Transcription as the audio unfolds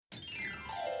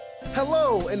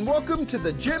Hello and welcome to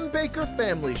the Jim Bakker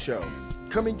Family Show,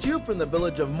 coming to you from the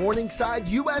village of Morningside,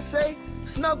 USA,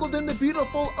 snuggled in the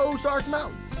beautiful Ozark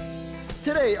Mountains.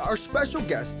 Today, our special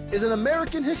guest is an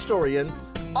American historian,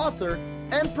 author,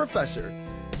 and professor,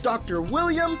 Dr.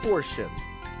 William Forstchen.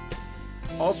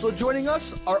 Also joining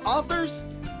us are authors,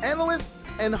 analysts,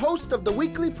 and host of the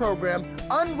weekly program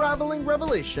Unraveling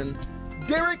Revelation,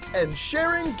 Derek and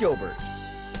Sharon Gilbert.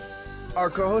 Our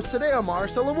co-hosts today are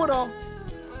Marcella Woodall,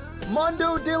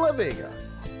 Mondo de la Vega,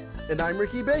 and I'm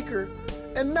Ricky Baker.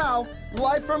 And now,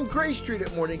 live from Gray Street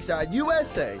at Morningside,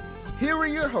 USA, here are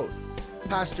your hosts,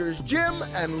 Pastors Jim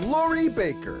and Lori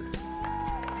Baker.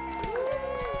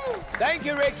 Thank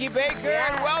you, Ricky Baker,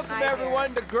 and welcome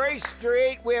everyone to Gray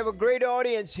Street. We have a great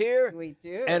audience here. We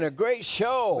do. And a great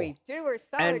show. We do. We're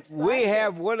so and excited. We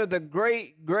have one of the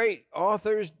great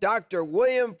authors, Dr.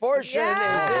 William Forstchen,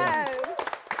 is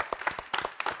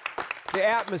in the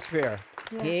atmosphere.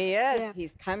 Yeah. He is. Yeah.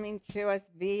 He's coming to us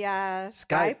via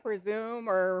Skype or Zoom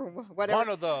or whatever. One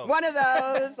of those. One of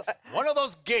those. One of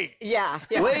those gates. Yeah.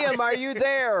 William, are you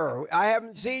there? I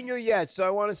haven't seen you yet, so I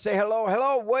want to say hello.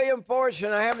 Hello, William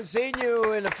Forstchen. I haven't seen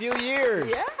you in a few years.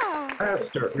 Yeah.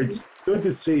 Pastor, it's good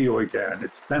to see you again.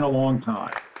 It's been a long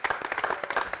time.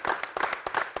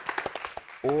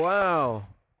 Wow.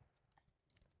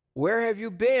 Where have you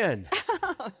been?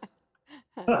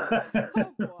 Oh,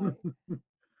 boy.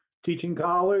 Teaching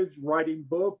college, writing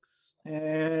books,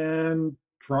 and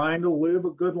trying to live a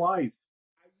good life.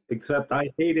 Except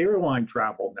I hate airline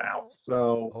travel now,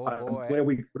 so I'm glad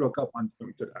we could hook up on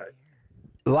Zoom today.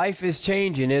 Life is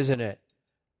changing, isn't it?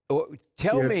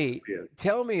 Tell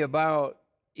me about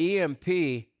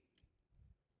EMP.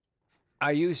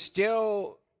 Are you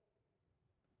still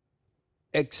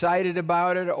excited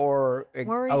about it or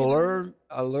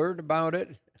alert about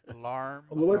it? Alarm.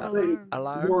 Well, let's say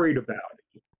worried about it.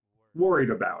 Worried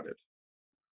about it.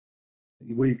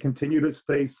 We continue to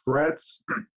face threats.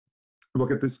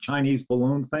 Look at this Chinese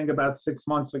balloon thing about 6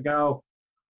 months ago.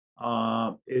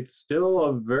 It's still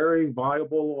a very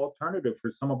viable alternative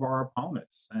for some of our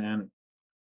opponents. And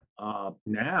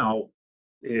now,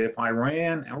 if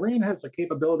Iran has the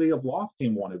capability of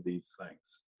lofting one of these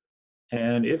things.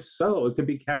 And if so, it could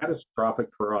be catastrophic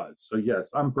for us. So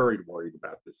yes, I'm very worried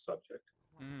about this subject.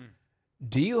 Mm.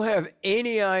 Do you have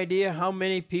any idea how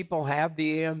many people have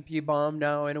the EMP bomb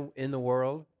now in the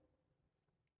world?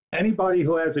 Anybody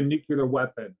who has a nuclear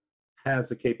weapon has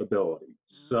the capability.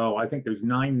 So I think there's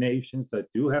 9 nations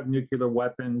that do have nuclear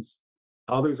weapons.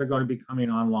 Others are going to be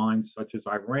coming online, such as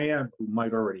Iran, who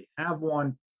might already have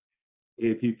one.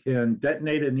 If you can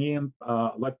detonate an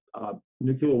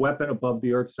nuclear weapon above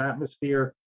the Earth's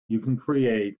atmosphere, you can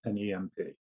create an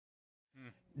EMP.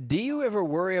 Do you ever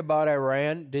worry about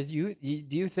Iran? Do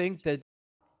you think that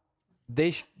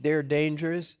they're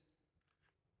dangerous?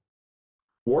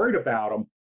 Worried about them.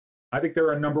 I think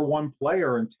they're a number 1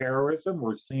 player in terrorism.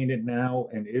 We're seeing it now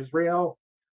in Israel.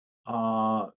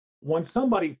 When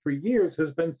somebody for years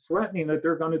has been threatening that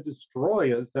they're going to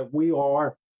destroy us,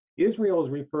 Israel is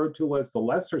referred to as the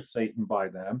lesser Satan by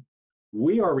them.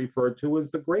 We are referred to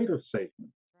as the greater Satan.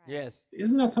 Yes.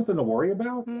 Isn't that something to worry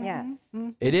about? Yes.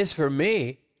 It is for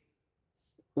me.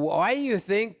 Why do you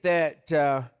think that,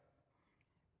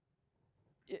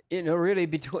 really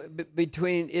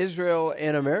between Israel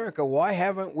and America, why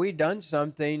haven't we done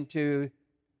something to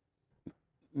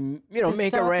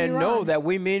make Iran know that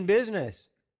we mean business?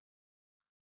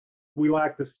 We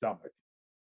lack the stomach.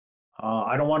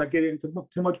 I don't want to get into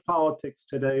too much politics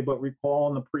today, but recall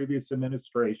in the previous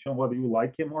administration, whether you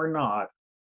like him or not,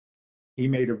 he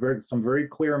made some very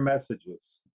clear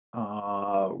messages.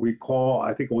 Recall,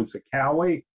 I think it was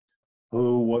Zakawi,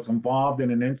 who was involved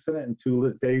in an incident, and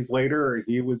 2 days later,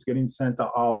 he was getting sent to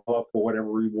Allah for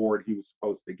whatever reward he was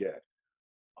supposed to get.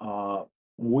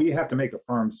 We have to make a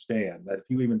firm stand that if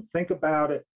you even think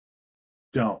about it,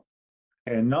 don't.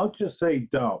 And not just say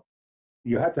don't.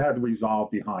 You have to have the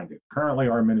resolve behind it. Currently,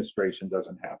 our administration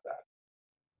doesn't have that.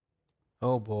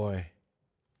 Oh, boy.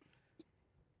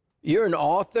 You're an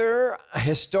author, a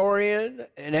historian,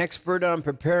 an expert on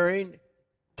preparing.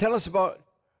 Tell us about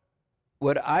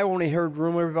what I only heard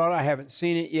rumors about. I haven't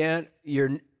seen it yet.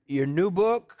 Your new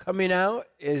book coming out,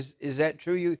 is that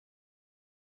true?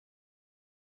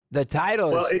 The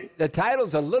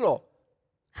title's a little,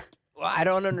 I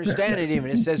don't understand it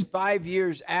even. It says 5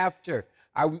 years after.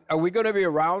 Are we going to be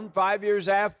around 5 years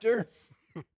after?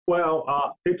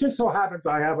 Well, it just so happens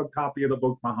I have a copy of the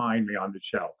book behind me on the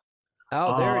shelf.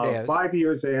 Oh, there it is. 5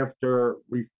 years after,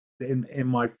 in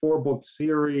my 4-book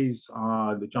series,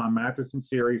 the John Matheson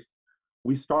series,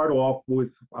 we start off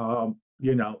with,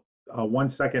 1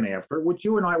 second after, which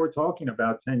you and I were talking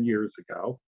about 10 years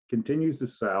ago, continues to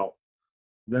sell.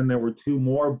 Then there were 2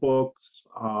 more books,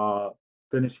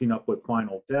 finishing up with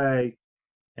Final Day.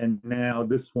 And now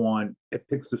this one, it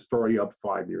picks the story up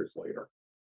 5 years later.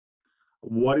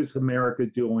 What is America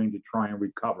doing to try and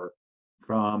recover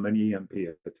from an EMP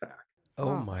attack?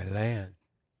 Oh, my land.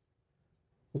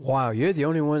 Wow, you're the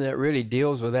only one that really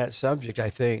deals with that subject, I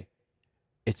think.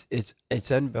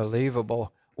 It's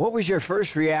unbelievable. What was your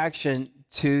first reaction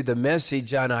to the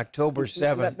message on October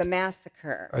 7th? The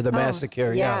massacre. Or the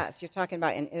massacre, yeah. Yes, you're talking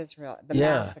about in Israel, the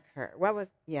massacre.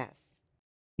 Yes.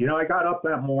 I got up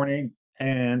that morning,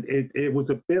 and it was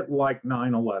a bit like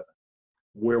 9/11,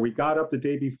 where we got up the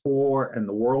day before and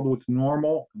the world was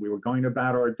normal. We were going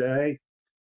about our day.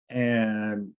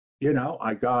 And,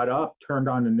 I got up, turned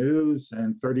on the news,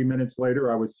 and 30 minutes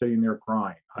later, I was sitting there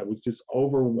crying. I was just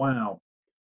overwhelmed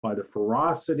by the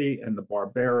ferocity and the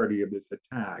barbarity of this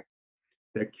attack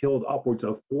that killed upwards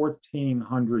of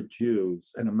 1,400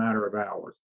 Jews in a matter of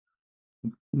hours.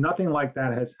 Nothing like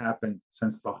that has happened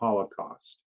since the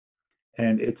Holocaust.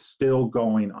 And it's still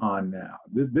going on now.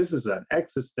 This is an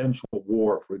existential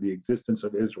war for the existence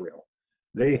of Israel.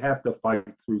 They have to fight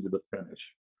through to the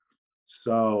finish.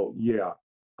 So,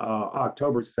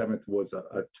 October 7th was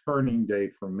a turning day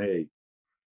for me.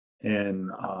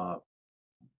 And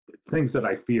things that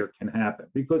I fear can happen,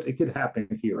 because it could happen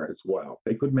here as well.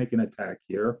 They could make an attack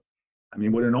here. I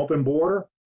mean, with an open border,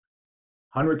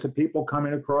 hundreds of people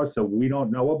coming across that we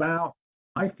don't know about,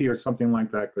 I fear something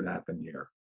like that could happen here.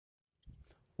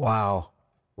 Wow.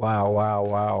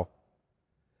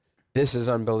 This is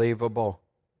unbelievable.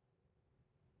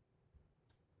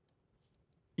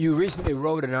 You recently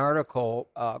wrote an article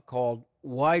called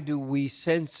 "Why Do We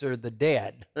Censor the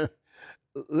Dead?"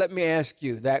 Let me ask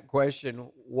you that question.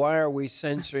 Why are we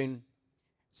censoring,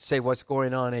 say, what's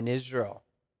going on in Israel?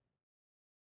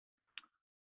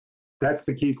 That's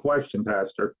the key question,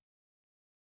 Pastor.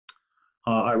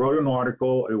 I wrote an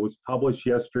article. It was published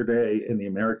yesterday in the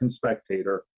American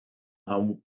Spectator,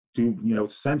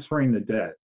 censoring the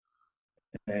dead.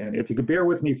 And if you could bear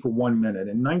with me for 1 minute,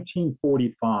 in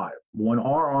 1945, when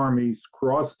our armies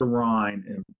crossed the Rhine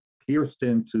and pierced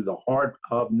into the heart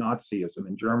of Nazism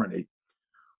in Germany,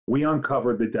 we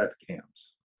uncovered the death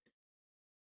camps.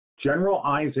 General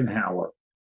Eisenhower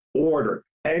ordered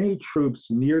any troops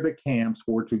near the camps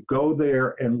were to go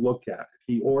there and look at it.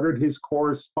 He ordered his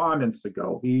correspondents to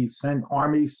go. He sent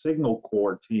Army Signal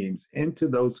Corps teams into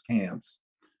those camps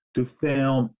to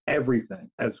film everything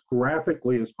as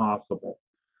graphically as possible.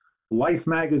 Life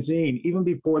magazine, even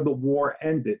before the war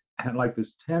ended, had like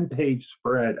this 10-page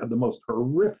spread of the most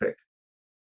horrific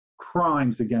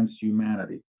crimes against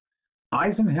humanity.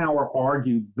 Eisenhower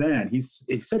argued then, he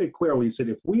said it clearly, he said,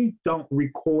 if we don't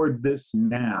record this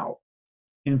now,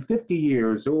 in 50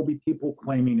 years, there will be people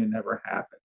claiming it never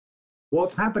happened. Well,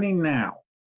 it's happening now.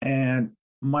 And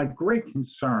my great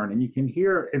concern, and you can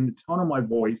hear in the tone of my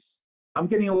voice, I'm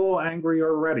getting a little angry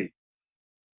already.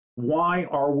 Why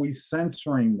are we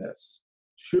censoring this?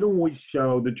 Shouldn't we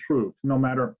show the truth, no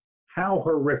matter how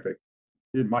horrific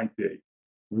it might be?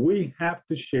 We have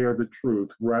to share the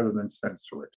truth rather than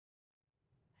censor it.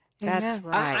 That's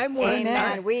right.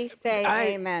 Amen. We say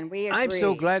amen. We agree. I'm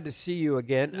so glad to see you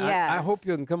again. Yes. I hope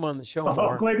you can come on the show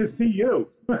more. I'm glad to see you.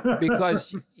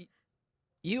 Because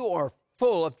you are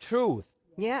full of truth.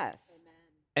 Yes.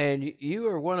 And you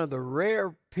are one of the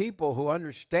rare people who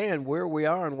understand where we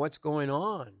are and what's going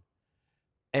on.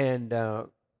 And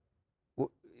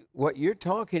what you're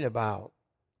talking about.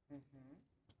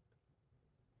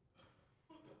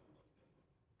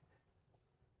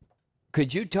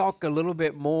 Could you talk a little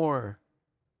bit more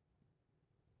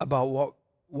about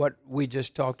what we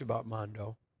just talked about,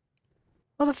 Mondo?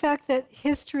 Well, the fact that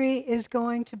history is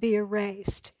going to be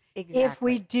erased if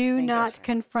we do not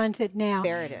confront it now.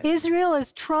 There it is. Israel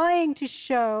is trying to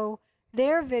show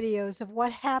their videos of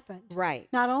what happened. Right.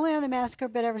 Not only on the massacre,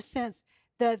 but ever since.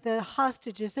 The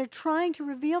hostages. They're trying to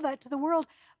reveal that to the world,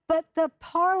 but the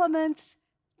parliaments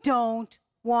don't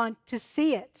want to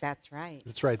see it. That's right.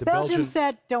 That's right. Belgium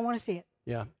said, don't want to see it.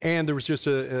 Yeah, and there was just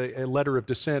a letter of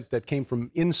dissent that came from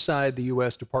inside the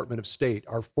U.S. Department of State.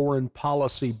 Our foreign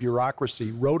policy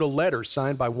bureaucracy wrote a letter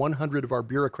signed by 100 of our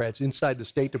bureaucrats inside the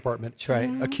State Department,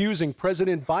 accusing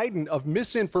President Biden of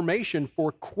misinformation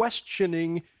for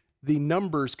questioning the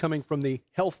numbers coming from the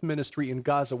health ministry in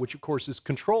Gaza, which, of course, is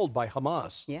controlled by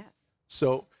Hamas. Yes.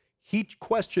 So he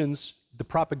questions the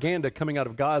propaganda coming out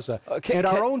of Gaza, and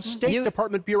our own State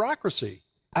Department bureaucration.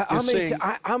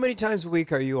 How many times a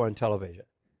week are you on television?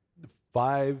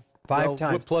 Five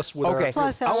times. Plus with okay.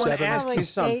 Plus I want to 7, ask you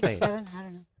something. 8, 7, I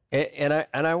don't know.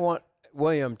 And I want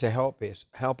William to help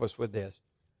us with this.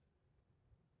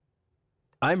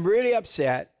 I'm really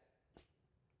upset.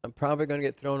 I'm probably going to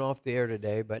get thrown off the air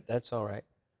today, but that's all right.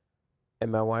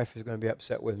 And my wife is going to be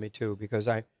upset with me too, because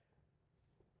I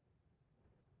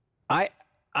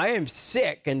am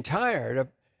sick and tired of,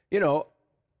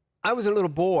 I was a little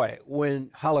boy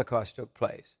when Holocaust took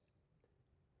place.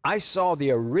 I saw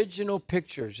the original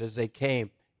pictures as they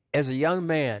came. As a young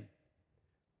man,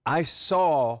 I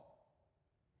saw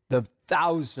the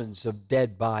thousands of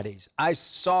dead bodies. I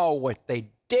saw what they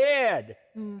did.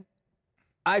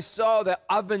 I saw the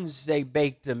ovens they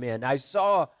baked them in. I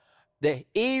saw the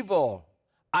evil.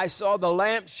 I saw the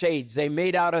lampshades they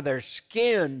made out of their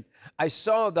skin. I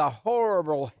saw the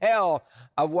horrible hell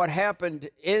of what happened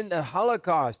in the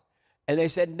Holocaust. And they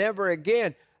said, never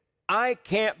again. I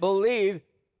can't believe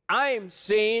I'm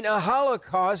seeing a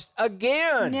Holocaust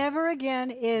again. Never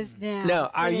again is now.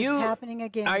 Now, It is happening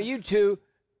again. Are you two,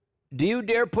 do you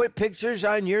dare put pictures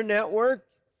on your network?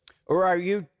 Or are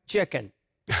you chicken?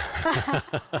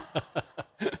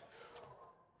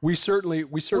 We certainly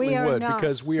would,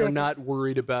 because we are chicken. not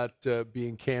worried about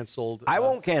being canceled. I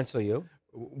won't cancel you.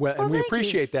 Well, and we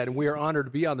appreciate that, and we are honored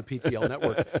to be on the PTL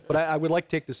network. But I would like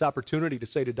to take this opportunity to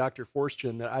say to Dr.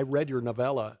 Forstchen that I read your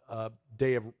novella,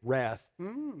 Day of Wrath,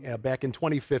 back in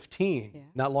 2015,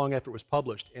 not long after it was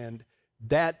published. And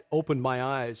that opened my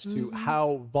eyes to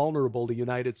how vulnerable the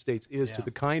United States is to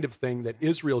the kind of thing that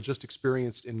Israel just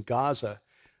experienced in Gaza.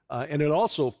 And it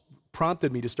also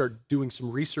prompted me to start doing some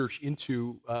research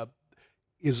into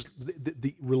is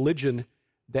the religion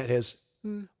that has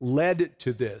led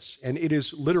to this. And it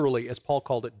is literally, as Paul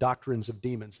called it, doctrines of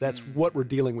demons. That's what we're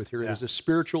dealing with here. It is a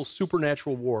spiritual,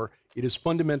 supernatural war. It is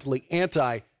fundamentally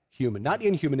anti-human, not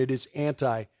inhuman. It is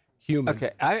anti-human.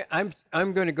 Okay,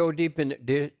 I'm going to go deep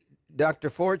into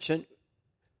Dr. Forstchen.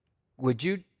 Would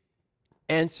you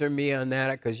answer me on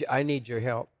that? Because I need your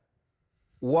help.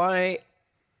 Why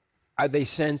are they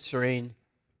censoring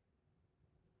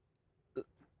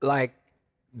like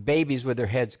babies with their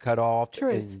heads cut off?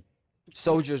 And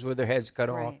soldiers with their heads cut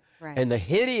off, and the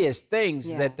hideous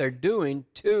things that they're doing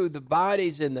to the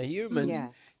bodies and the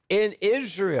humans in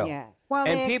Israel. Well,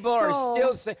 and people are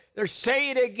still saying, they're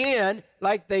saying it again,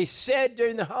 like they said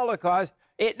during the Holocaust,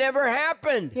 it never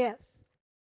happened. Yes.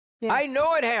 I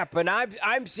know it happened.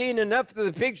 I've seen enough of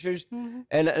the pictures,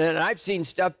 and I've seen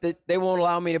stuff that they won't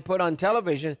allow me to put on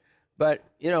television. But,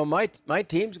 my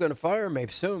team's going to fire me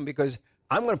soon, because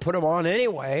I'm going to put them on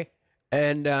anyway,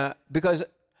 and because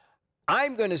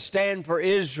I'm going to stand for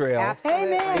Israel.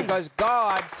 Amen. Because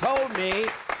God told me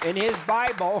in his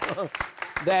Bible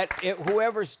that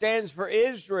whoever stands for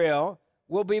Israel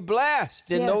will be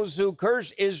blessed, and those who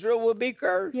curse Israel will be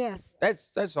cursed. Yes.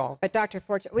 That's all. But Dr.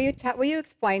 Forstchen, will you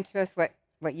explain to us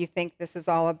what you think this is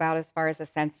all about as far as the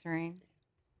censoring?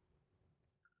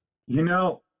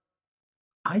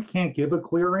 I can't give a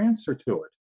clear answer to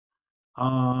it.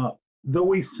 Though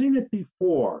we've seen it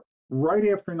before, right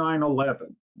after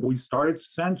 9/11, we started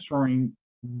censoring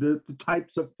the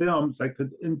types of films that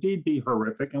could indeed be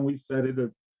horrific, and we set it at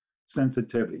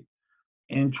sensitivity.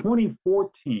 In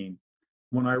 2014,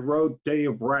 when I wrote Day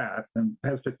of Wrath, and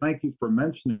Pastor, thank you for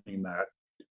mentioning that,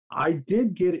 I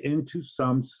did get into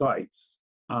some sites,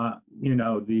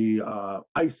 the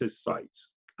ISIS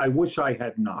sites. I wish I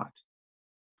had not,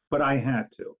 but I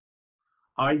had to.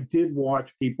 I did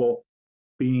watch people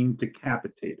being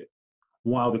decapitated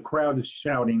while the crowd is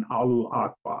shouting Allahu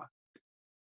Akbar.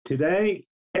 Today,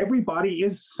 everybody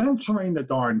is censoring the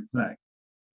darn thing.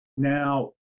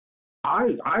 Now,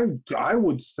 I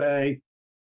would say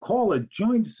call a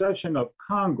joint session of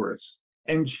Congress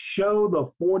and show the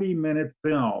 40-minute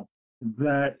film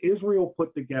that Israel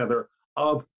put together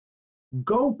of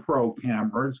GoPro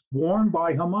cameras worn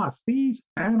by Hamas. These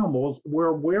animals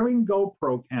were wearing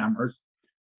GoPro cameras,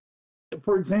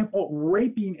 for example,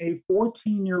 raping a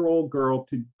 14-year-old girl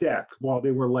to death while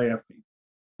they were laughing,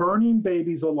 burning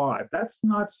babies alive. That's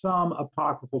not some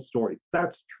apocryphal story.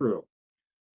 That's true.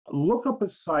 Look up a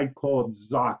site called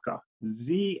Zaka,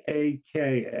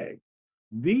 Z-A-K-A.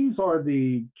 These are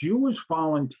the Jewish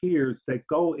volunteers that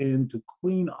go in to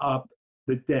clean up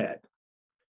the dead.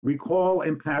 Recall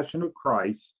in Passion of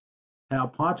Christ how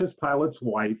Pontius Pilate's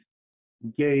wife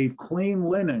gave clean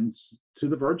linens to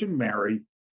the Virgin Mary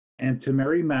and to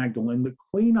Mary Magdalene to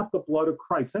clean up the blood of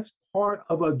Christ. That's part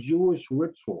of a Jewish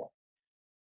ritual.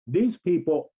 These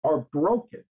people are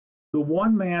broken. The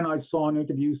one man I saw in an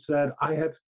interview said, I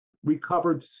have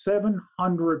recovered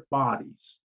 700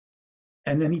 bodies.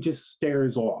 And then he just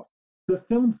stares off. The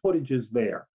film footage is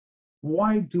there.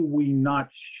 Why do we not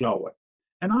show it?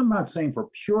 And I'm not saying for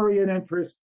prurient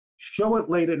interest, show it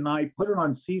late at night, put it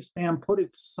on C-SPAN, put it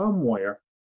somewhere,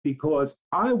 because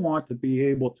I want to be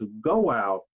able to go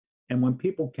out and when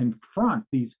people confront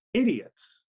these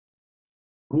idiots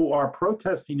who are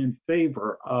protesting in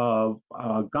favor of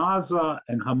Gaza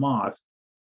and Hamas,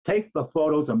 take the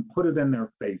photos and put it in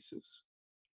their faces.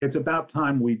 It's about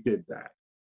time we did that,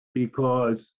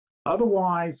 because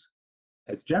otherwise,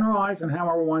 as General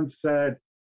Eisenhower once said,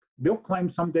 they'll claim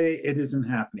someday it isn't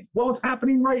happening. Well, it's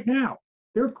happening right now.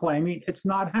 They're claiming it's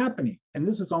not happening, and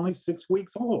this is only 6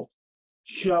 weeks old.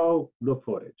 Show the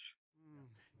footage.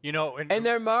 You know, and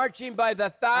they're marching by the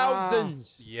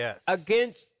thousands yes,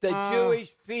 against the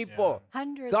Jewish people,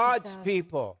 Hundreds God's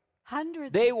people.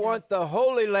 Hundreds. They want the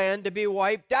Holy Land to be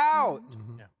wiped out.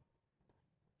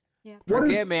 Yeah.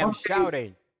 Forgive me, I'm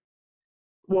shouting.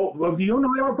 Well, you and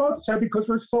I are both sad because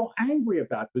we're so angry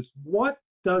about this. What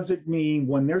does it mean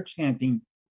when they're chanting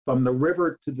from the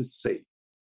river to the sea?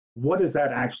 What does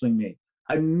that actually mean?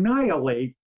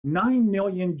 Annihilate 9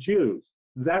 million Jews.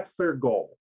 That's their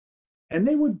goal. And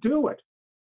they would do it.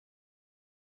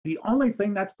 The only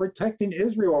thing that's protecting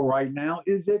Israel right now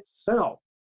is itself,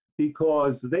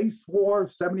 because they swore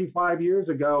 75 years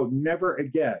ago, never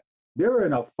again. They're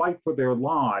in a fight for their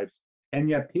lives, and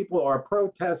yet people are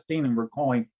protesting and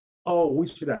recalling, oh, we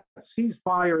should have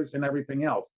ceasefires and everything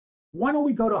else. Why don't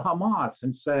we go to Hamas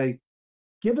and say,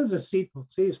 give us a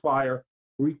ceasefire,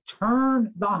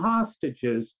 return the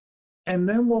hostages, and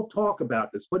then we'll talk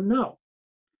about this. But no.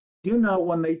 Do you know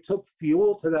when they took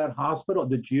fuel to that hospital,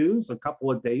 the Jews, a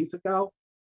couple of days ago,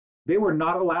 they were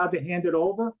not allowed to hand it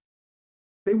over?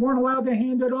 They weren't allowed to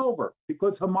hand it over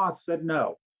because Hamas said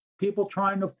no. People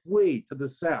trying to flee to the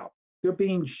south, they're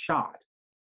being shot.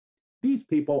 These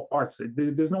people are,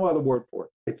 there's no other word for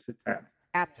it. It's satanic.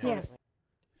 Absolutely. Yes.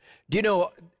 Do you know,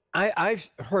 I've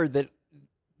heard that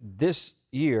this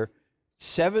year,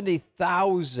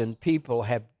 70,000 people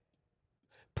have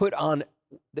put on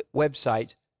the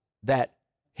websites that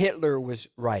Hitler was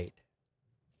right.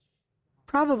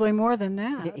 Probably more than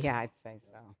that. Yeah, I'd say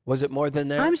so. Was it more than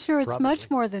that? I'm sure it's Probably.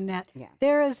 much more than that. Yeah.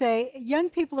 There is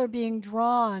young people are being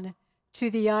drawn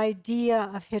to the idea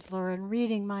of Hitler and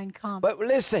reading Mein Kampf. But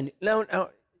listen, no,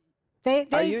 They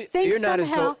think you're not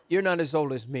somehow, you're not as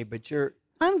old as me, but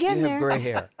I'm getting you have there. gray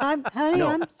hair. Honey, No.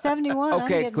 I'm 71. I'm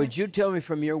Okay, getting could you tell me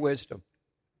from your wisdom,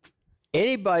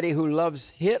 anybody who loves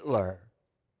Hitler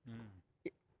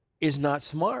is not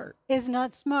smart. there. Is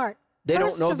not smart. They don't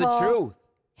First know of the all, truth.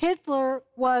 Hitler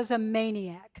was a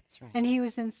maniac. That's right. And he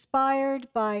was inspired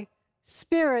by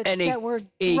spirits And that were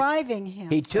driving him.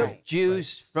 He took Right.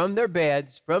 Jews from their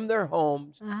beds, from their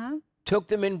homes, Uh-huh. took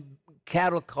them in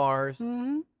cattle cars,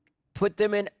 Mm-hmm. put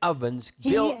them in ovens,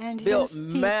 He and built his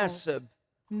people. massive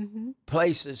Mm-hmm.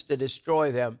 places to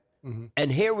destroy them.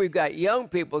 And here we've got young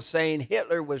people saying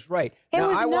Hitler was right. It Now,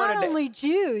 was I not wanted only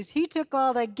Jews. He took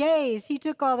all the gays. He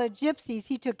took all the gypsies.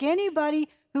 He took anybody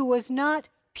who was not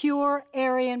pure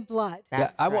Aryan blood.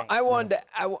 That's right. I want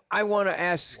to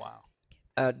ask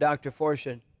Dr.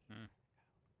 Forstchen,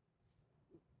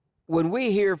 when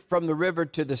we hear from the river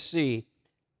to the sea,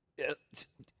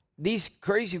 these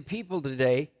crazy people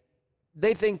today,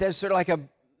 they think that's sort of like a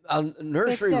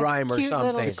nursery It's a rime or cute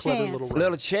something. little It's a clever chant.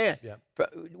 little chant. Yeah.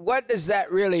 What does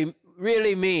that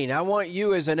really mean? I want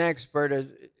you as an expert,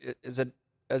 as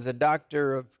a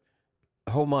doctor of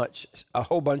a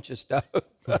whole bunch of stuff,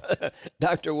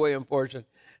 Dr. William Forstchen,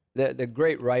 the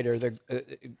great writer,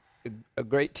 a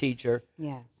great teacher.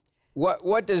 Yes.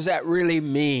 What does that really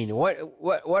mean?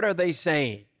 What are they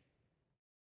saying?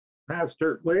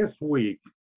 Pastor, last week,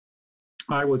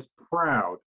 I was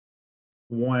proud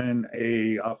when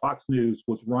a Fox News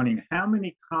was running how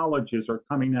many colleges are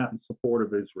coming out in support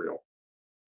of Israel.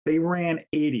 They ran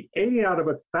 80 out of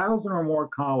 1,000 or more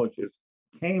colleges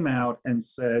came out and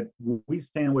said, we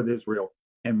stand with Israel.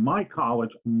 And my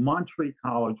college, Monterey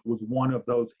College, was one of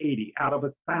those 80 out of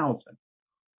 1,000.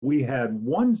 We had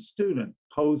one student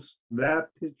post that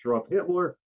picture of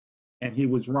Hitler, and he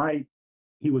was right.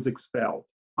 He was expelled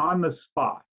on the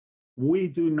spot. We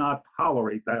do not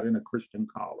tolerate that in a Christian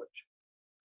college.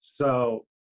 So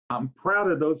I'm proud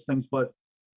of those things, but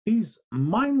these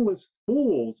mindless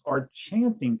fools are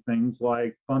chanting things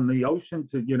like from the ocean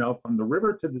to, from the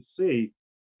river to the sea.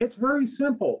 It's very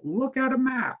simple. Look at a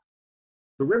map.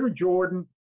 The River Jordan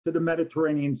to the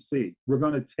Mediterranean Sea. We're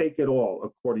going to take it all,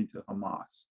 according to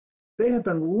Hamas. They have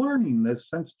been learning this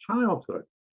since childhood.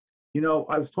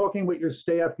 I was talking with your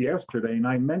staff yesterday, and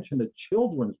I mentioned a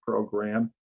children's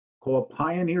program called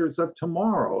Pioneers of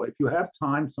Tomorrow. If you have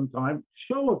time sometime,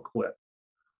 show a clip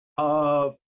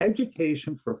of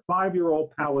education for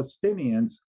 5-year-old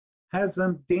Palestinians, has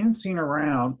them dancing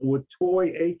around with toy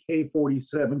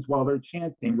AK-47s while they're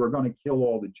chanting, "We're going to kill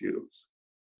all the Jews."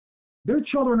 Their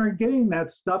children are getting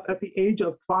that stuff at the age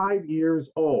of 5 years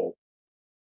old.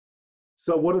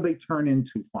 So what do they turn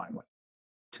into finally?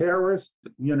 Terrorists.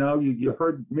 You know, you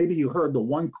heard the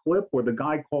one clip where the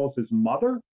guy calls his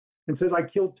mother and says, "I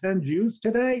killed 10 Jews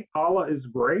today. Allah is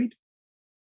great."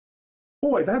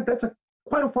 Boy, that's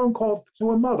quite a phone call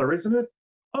to a mother, isn't it?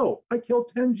 "Oh, I killed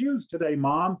 10 Jews today,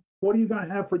 Mom. What are you going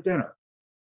to have for dinner?"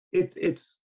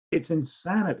 It's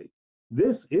insanity.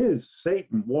 This is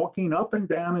Satan walking up and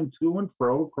down and to and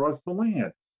fro across the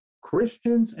land.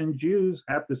 Christians and Jews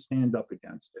have to stand up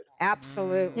against it.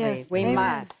 Absolutely. Yes, We amen.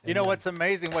 must. You know what's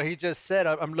amazing? What he just said,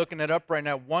 I'm looking it up right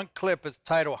now. One clip is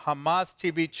titled Hamas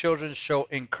TV Children's Show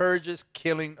Encourages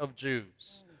Killing of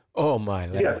Jews. Oh, my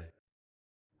Lord. Yes.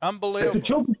 Unbelievable. It's a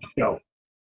children's show.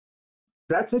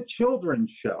 That's a children's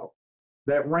show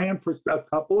that ran for a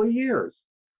couple of years.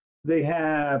 They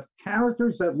have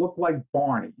characters that look like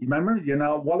Barney. Remember,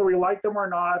 whether we like them or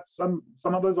not, some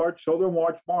of us, our children,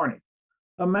 watch Barney.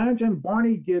 Imagine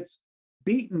Barney gets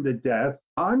beaten to death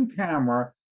on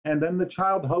camera, and then the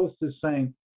child host is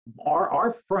saying,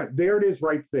 our friend, there it is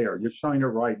right there. You're showing it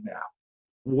right now,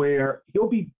 where he'll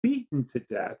be beaten to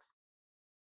death.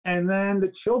 And then the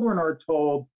children are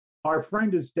told, "Our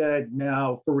friend is dead.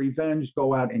 Now, for revenge,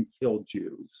 go out and kill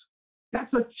Jews."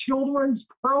 That's a children's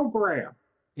program.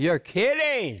 You're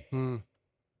kidding.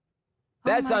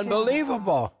 That's my God.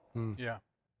 unbelievable. Yeah.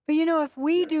 But if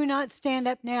we do not stand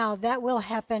up now, that will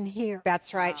happen here.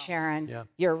 That's right, Sharon. Yeah.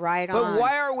 You're right But on.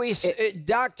 why are we,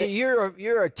 Doctor,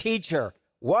 you're a teacher.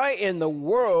 Why in the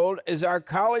world is our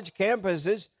college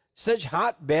campuses such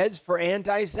hotbeds for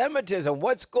anti-Semitism?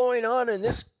 What's going on in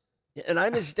this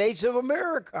United States of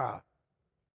America?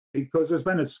 Because there's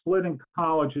been a split in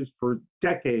colleges for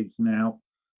decades now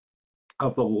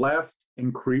of the left,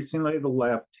 increasingly the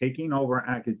left, taking over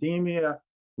academia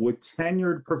with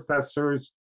tenured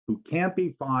professors who can't be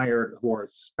fired, who are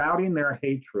spouting their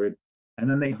hatred, and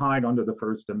then they hide under the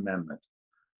First Amendment.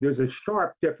 There's a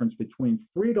sharp difference between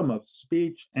freedom of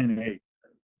speech and a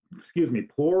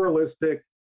pluralistic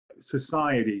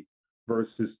society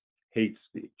versus hate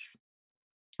speech.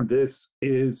 This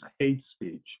is hate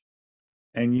speech,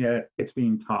 and yet it's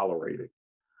being tolerated.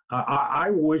 I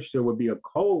wish there would be a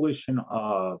coalition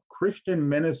of Christian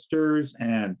ministers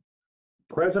and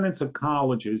presidents of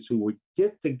colleges who would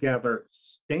get together,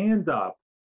 stand up,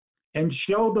 and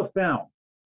show the film.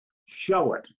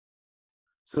 Show it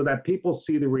so that people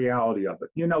see the reality of it.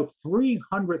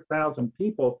 300,000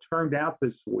 people turned out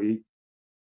this week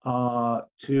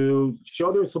to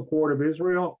show their support of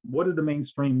Israel. What did the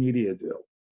mainstream media do?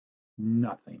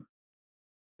 Nothing.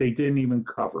 They didn't even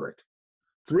cover it.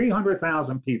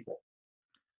 300,000 people.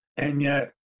 And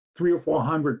yet 300 or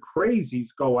 400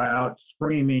 crazies go out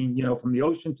screaming, from the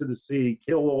ocean to the sea,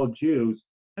 kill all Jews,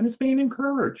 and it's being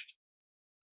encouraged.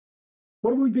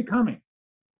 What are we becoming?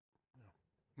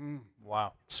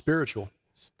 Wow. Spiritual.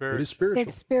 It is Spiritual.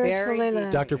 It's spiritually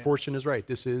led. Dr. Forstchen is right.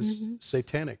 This is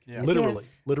satanic, Yeah.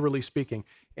 literally speaking.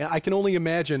 And I can only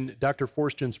imagine Dr.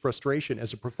 Forstchen's frustration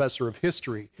as a professor of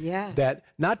history, Yes. that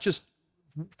not just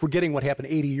forgetting what happened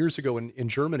 80 years ago in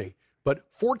Germany, but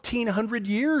 1,400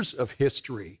 years of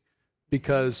history,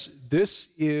 because this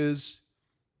is,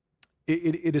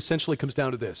 it essentially comes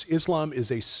down to this. Islam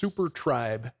is a super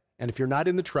tribe, and if you're not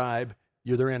in the tribe,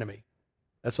 you're their enemy.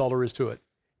 That's all there is to it.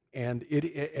 And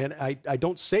I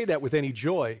don't say that with any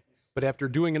joy, but after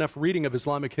doing enough reading of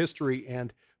Islamic history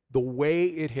and the way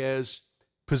it has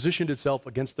positioned itself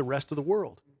against the rest of the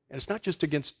world, and it's not just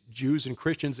against Jews and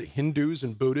Christians, Hindus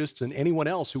and Buddhists and anyone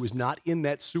else who is not in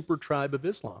that super tribe of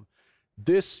Islam.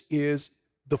 This is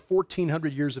the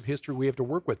 1,400 years of history we have to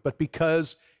work with. But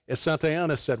because, as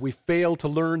Santayana said, we fail to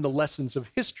learn the lessons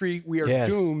of history, we are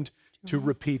doomed to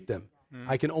repeat them.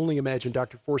 I can only imagine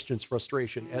Dr. Forstchen's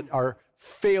frustration at our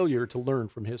failure to learn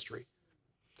from history.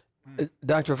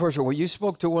 Dr. Forstchen, when you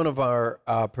spoke to one of our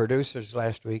producers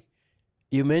last week,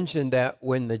 you mentioned that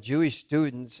when the Jewish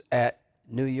students at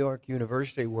New York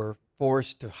University were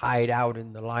forced to hide out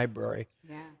in the library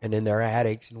and in their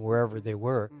attics and wherever they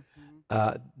were,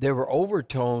 there were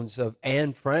overtones of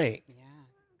Anne Frank.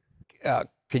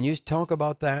 Can you talk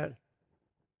about that?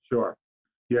 Sure.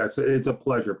 Yes, it's a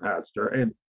pleasure,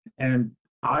 Pastor. And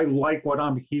I like what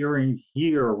I'm hearing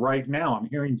here right now. I'm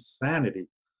hearing sanity.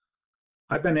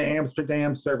 I've been to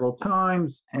Amsterdam several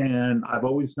times, and I've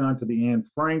always gone to the Anne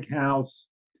Frank house.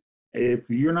 If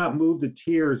you're not moved to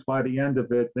tears by the end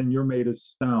of it, then you're made of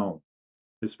stone,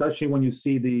 especially when you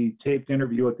see the taped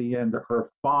interview at the end of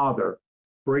her father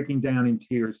breaking down in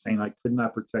tears saying, "I could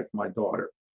not protect my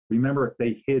daughter." Remember,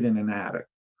 they hid in an attic.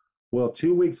 Well,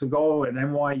 2 weeks ago at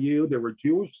NYU, there were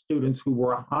Jewish students who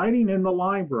were hiding in the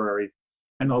library,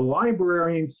 and the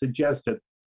librarian suggested,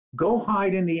 go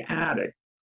hide in the attic,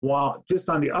 while just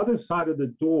on the other side of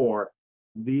the door,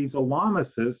 these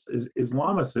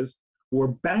Islamicists were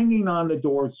banging on the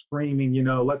door screaming,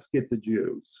 let's get the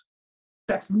Jews.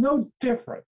 That's no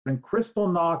different than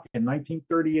Kristallnacht in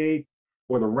 1938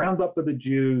 or the roundup of the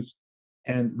Jews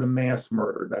and the mass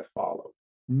murder that followed.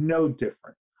 No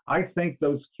different. I think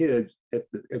those kids,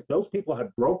 if those people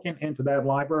had broken into that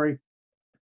library,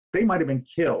 they might have been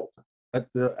killed at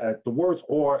the worst,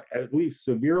 or at least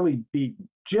severely beaten,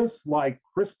 just like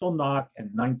Kristallnacht in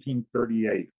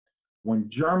 1938, when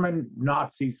German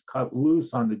Nazis cut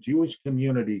loose on the Jewish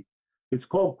community. It's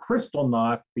called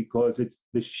Kristallnacht because it's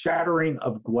the shattering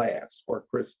of glass or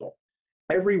crystal.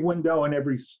 Every window in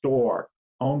every store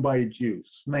owned by a Jew,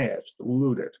 smashed,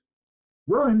 looted.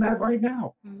 We're in that right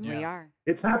now. We are.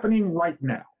 It's happening right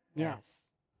now. Yes.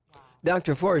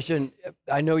 Dr. Forstchen,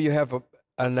 I know you have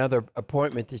another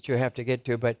appointment that you have to get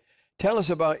to, but tell us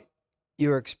about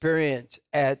your experience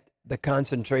at the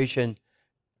concentration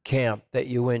camp that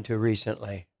you went to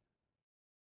recently.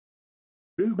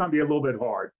 This is going to be a little bit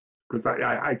hard because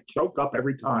I choke up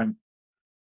every time.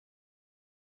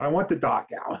 I went to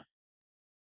Dachau.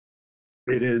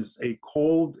 It is a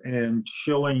cold and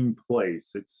chilling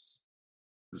place.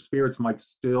 The spirits might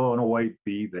still, in a way,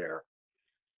 be there.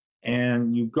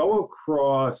 And you go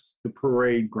across the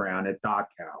parade ground at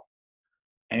Dachau,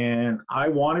 and I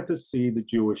wanted to see the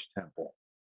Jewish temple.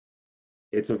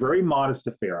 It's a very modest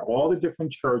affair. All the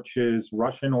different churches,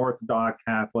 Russian Orthodox,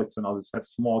 Catholics, and others have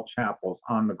small chapels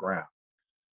on the ground.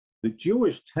 The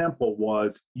Jewish temple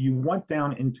you went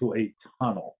down into a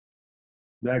tunnel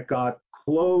that got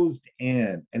closed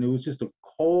in, and it was just a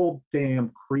cold, damn,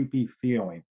 creepy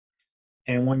feeling.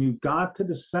 And when you got to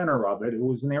the center of it, it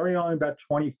was an area only about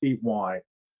 20 feet wide.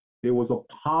 There was a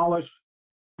polished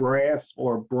brass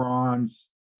or bronze,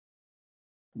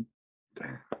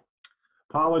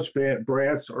 bronze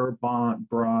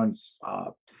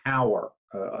tower,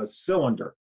 a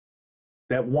cylinder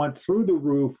that went through the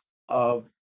roof of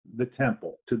the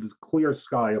temple to the clear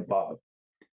sky above.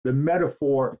 The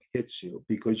metaphor hits you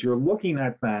because you're looking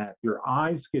at that, your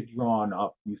eyes get drawn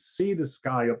up, you see the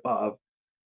sky above,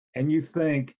 and you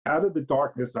think, out of the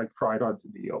darkness I cried unto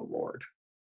thee, O Lord.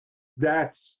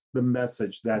 That's the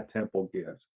message that temple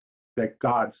gives, that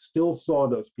God still saw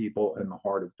those people in the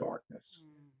heart of darkness.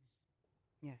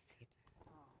 Yes, he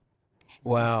did.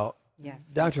 Wow. Yes.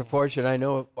 Dr. Forstchen, I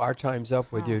know our time's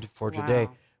up with you for today,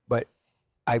 but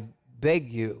I beg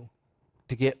you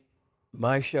to get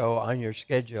my show on your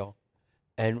schedule,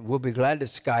 and we'll be glad to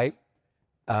Skype.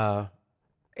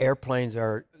 Airplanes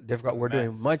are difficult. We're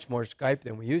doing much more Skype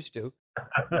than we used to.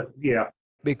 Yeah.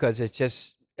 Because it's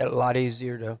just a lot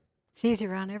easier to It's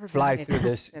easier on everybody. fly through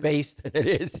the space than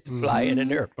it is to fly in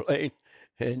an airplane,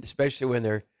 and especially when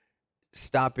they're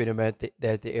stopping them at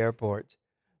the airports.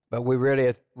 But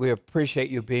we appreciate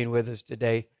you being with us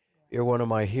today. You're one of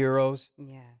my heroes.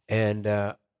 Yes.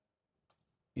 And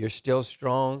you're still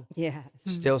strong. Yes.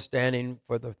 Still standing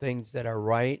for the things that are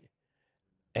right.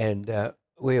 And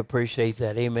we appreciate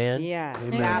that. Amen? Yes,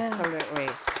 Amen. absolutely.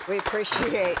 We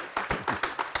appreciate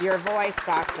your voice,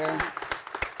 Doctor.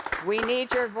 We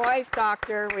need your voice,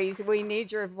 Doctor. We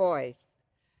need your voice.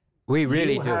 We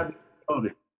really do.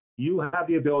 You have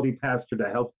the ability, Pastor, to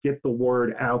help get the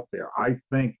word out there. I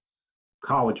think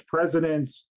college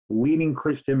presidents, leading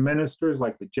Christian ministers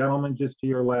like the gentleman just to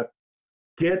your left,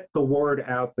 get the word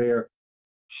out there,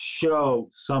 show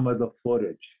some of the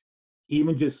footage,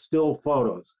 even just still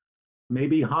photos.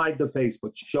 Maybe hide the face,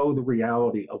 but show the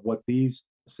reality of what these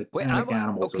satanic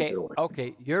animals are doing.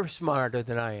 Okay, you're smarter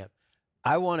than I am.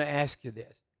 I want to ask you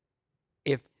this.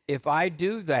 If I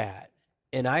do that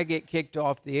and I get kicked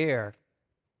off the air,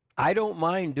 I don't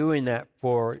mind doing that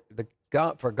for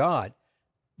God,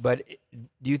 but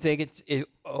do you think it's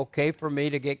okay for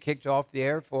me to get kicked off the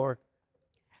air for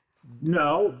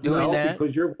doing that?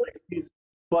 Because your voice is.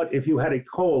 But if you had a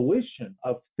coalition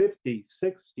of 50,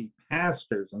 60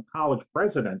 pastors and college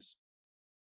presidents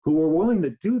who were willing to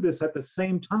do this at the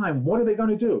same time, what are they going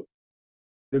to do?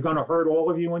 They're going to herd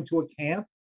all of you into a camp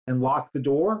and lock the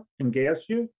door and gas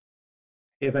you?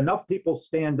 If enough people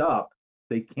stand up,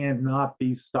 they cannot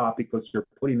be stopped because you're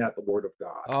putting out the word of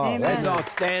God. Oh, Amen. Let's all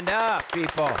stand up,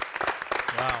 people.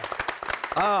 Wow.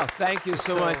 Oh, thank you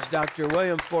so much, Dr.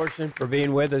 William Forstchen, for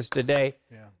being with us today.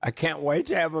 Yeah. I can't wait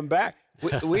to have him back.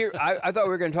 I thought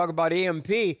we were going to talk about EMP.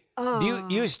 Do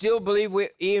you still believe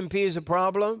EMP is a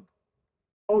problem?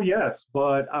 Oh, yes,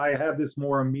 but I have this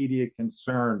more immediate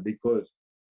concern because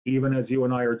even as you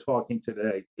and I are talking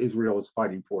today, Israel is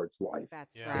fighting for its life. That's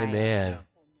Yeah. right. Amen.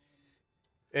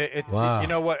 You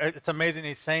know what? It's amazing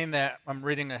he's saying that. I'm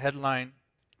reading a headline.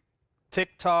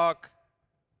 TikTok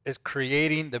is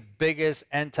creating the biggest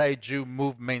anti-Jew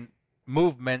movement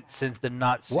since the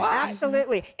Nazis. What?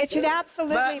 Absolutely. It should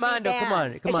absolutely be Mondo,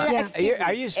 banned. come on.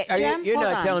 Jim, You're hold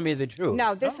not on. telling me the truth.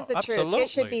 No, this is the truth. It should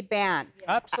absolutely. be banned.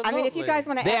 Absolutely. I mean, if you guys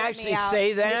want to They edit actually me out,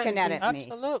 say that? you can edit me.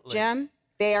 Absolutely. Jim,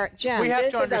 We have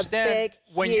this to is understand a big,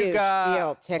 when huge you got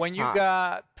deal, TikTok. when you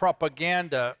got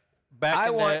propaganda back I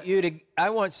in I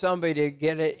want somebody to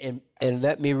get it and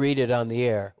let me read it on the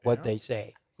air, what they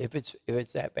say, if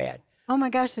it's that bad. Oh my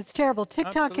gosh, it's terrible.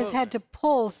 TikTok has had to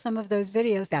pull some of those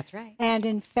videos. That's right. And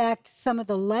in fact, some of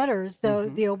the letters, the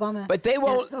Obama. But they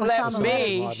won't let Osama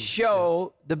me letters.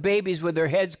 show the babies with their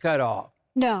heads cut off.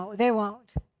 No, they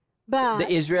won't. But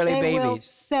The Israeli they will babies.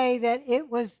 say that it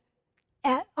was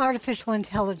artificial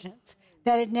intelligence.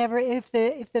 That it never, if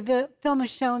the film is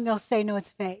shown, they'll say no,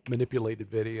 it's fake. Manipulated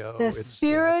video. The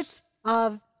spirit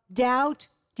of doubt,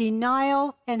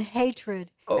 denial, and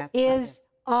hatred is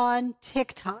on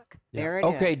TikTok. There it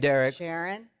is. Okay, Derek.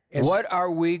 Sharon? What are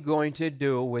we going to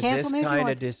do with Cancel this me if you kind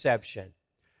want of to. deception?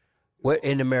 What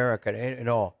in America and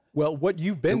all? Well, what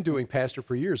you've been doing, Pastor,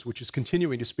 for years, which is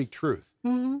continuing to speak truth,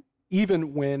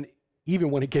 even when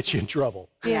it gets you in trouble.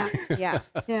 Yeah, Yeah,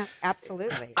 yeah.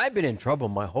 absolutely. I've been in trouble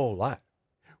my whole life.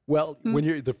 Well, when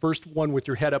you're the first one with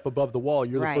your head up above the wall,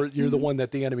 you're Right. the first, you're the one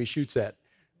that the enemy shoots at,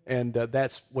 and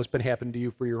that's what's been happening to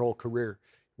you for your whole career.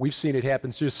 We've seen it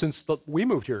happen since we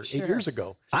moved here 8 years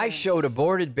ago. I showed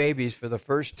aborted babies for the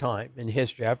first time in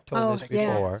history. I've told this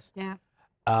before. Yeah.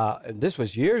 And this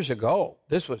was years ago.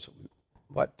 This was,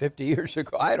 50 years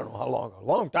ago? I don't know how long, a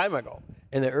long time ago,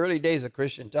 in the early days of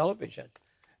Christian television.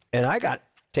 And I got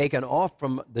taken off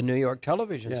from the New York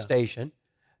television station.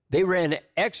 They ran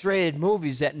X-rated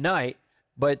movies at night,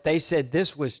 but they said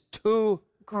this was too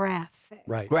Graphic.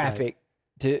 Right. graphic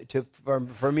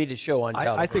for me to show on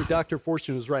television. I think Dr.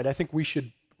 Forstchen is right. I think we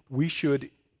should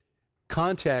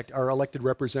contact our elected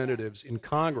representatives in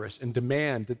Congress and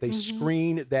demand that they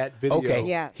screen that video. Okay,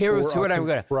 Yeah. here's for what our I'm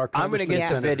going to. I'm going to congressmen get and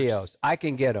some senators. videos. I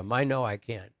can get them. I know I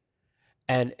can.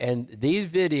 And these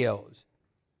videos,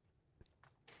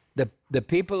 the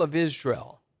people of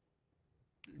Israel,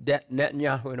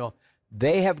 Netanyahu and all,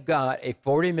 they have got a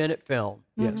 40-minute film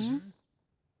Yes.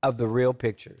 of the real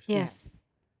pictures. Yes.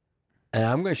 And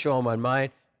I'm going to show them on mine,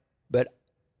 but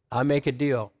I'll make a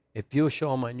deal. If you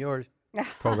show them on yours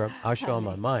program, I'll show them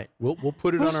on mine. We'll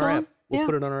put it We'll on our show app. 'em. We'll Yeah.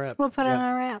 put it on our app. We'll put it Yeah. on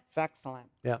our app. It's excellent.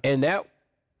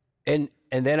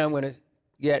 And then I'm going to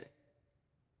get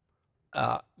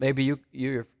maybe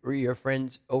your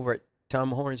friends over at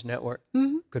Tom Horn's network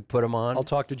could put them on. I'll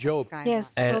talk to Job.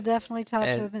 Yes, And- we'll definitely talk to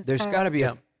and him. there's got to be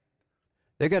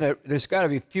there's got to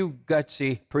be a few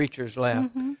gutsy preachers left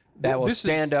that will This is-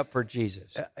 stand up for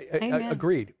Jesus. Amen.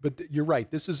 Agreed. But you're right.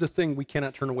 This is a thing we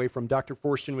cannot turn away from. Dr.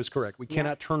 Forstchen was correct. We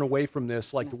cannot turn away from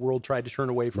this like the world tried to turn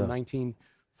away from 1940s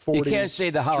You can't say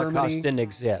the Holocaust Germany, didn't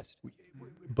exist.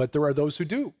 but there are those who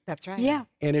do. That's right. Yeah.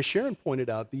 And as Sharon pointed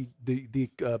out, the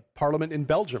Parliament in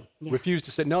Belgium refused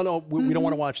to say, no, we don't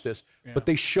want to watch this. But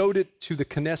they showed it to the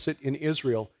Knesset in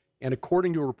Israel. And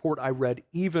according to a report I read,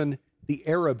 even the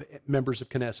Arab members of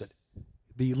Knesset,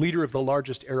 the leader of the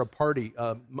largest Arab party,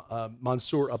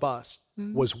 Mansour Abbas,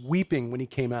 was weeping when he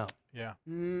came out. Yeah.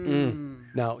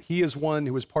 Now, he is one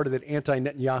who was part of that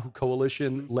anti-Netanyahu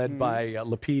coalition led by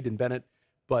Lapid and Bennett.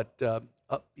 But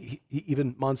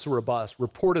even Mansour Abbas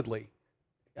reportedly,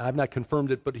 I've not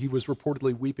confirmed it, but he was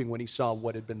reportedly weeping when he saw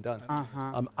what had been done.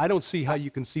 I don't see how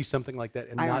you can see something like that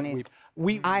and I not don't weep.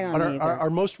 We, I don't on either. our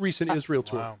most recent Israel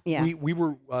tour, Wow. Yeah. we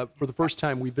were, for the first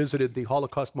time, we visited the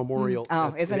Holocaust Memorial. Oh,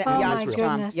 at- isn't it? at Oh, my Yad Israel.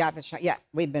 goodness. Yad Vashem. Yeah,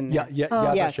 we've been there. Yeah, Oh.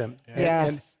 Yad Yes. Vashem. Yes.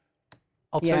 And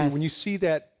I'll tell you, Yes. when you see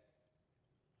that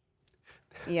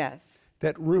Yes.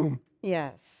 room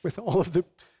Yes. with all of the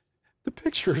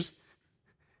pictures,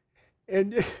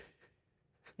 and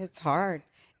It's hard.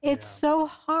 It's so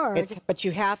hard. But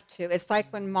you have to. It's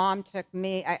like when Mom took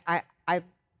me. I've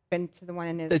been to the one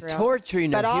in The Israel.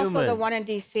 torturing but of also humans. the one in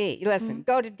D.C. Listen,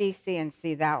 go to D.C. and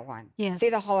see that one. Yes. See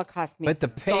the Holocaust museum. But the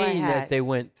Go pain that ahead. they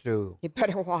went through, You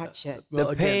better watch it. Well,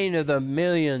 the again- pain of the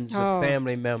millions Oh. of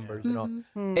family members, and all,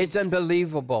 it's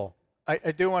unbelievable. I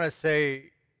do want to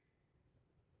say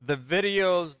the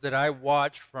videos that I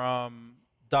watched from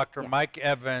Dr. Mike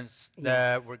Evans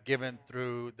that Yes. were given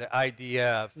through the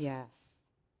IDF. Yes.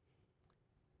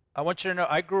 I want you to know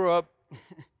I grew up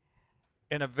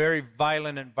in a very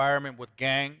violent environment with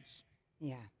gangs.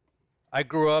 Yeah. I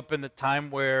grew up in the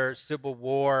time where Civil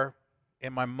War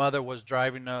and my mother was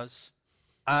driving us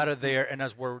out of there, and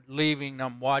as we're leaving,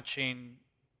 I'm watching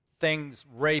things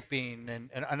raping, and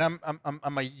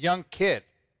I'm a young kid,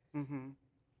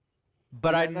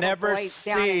 but I'd never down in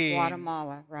seen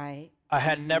Guatemala, right? I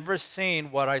had never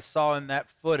seen what I saw in that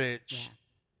footage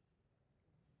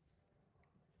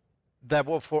that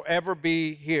will forever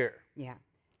be here. Yeah.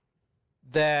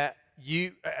 That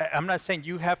I'm not saying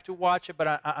you have to watch it,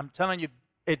 but I'm telling you,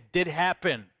 it did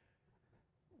happen.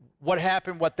 What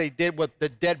happened, what they did with the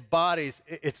dead bodies,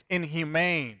 it's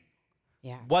inhumane.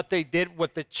 Yeah. What they did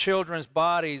with the children's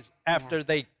bodies after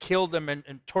they killed them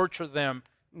and tortured them.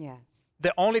 Yes.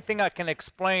 The only thing I can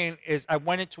explain is I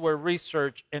went into a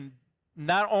research, and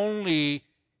not only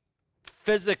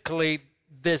physically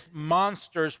these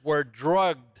monsters were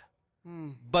drugged,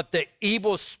 but the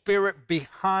evil spirit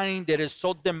behind it is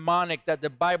so demonic that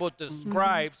the Bible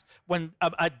describes when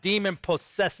a demon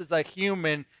possesses a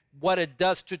human, what it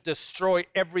does to destroy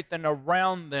everything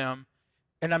around them.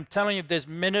 And I'm telling you, this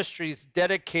ministry is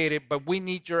dedicated, but we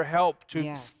need your help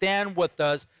to stand with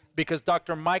us, because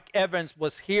Dr. Mike Evans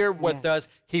was here with us.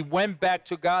 He went back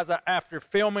to Gaza after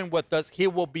filming with us. He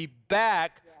will be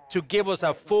back to give us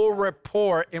a full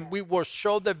report, and we will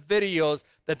show the videos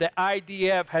that the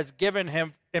IDF has given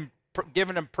him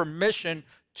permission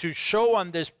to show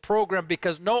on this program,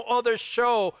 because no other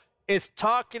show is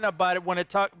talking about it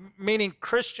meaning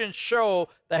Christian show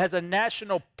that has a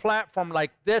national platform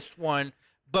like this one.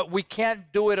 But we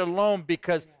can't do it alone,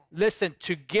 because listen,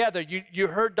 together, you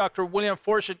heard Dr. William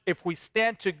Forstchen, if we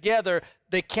stand together,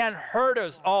 they can't hurt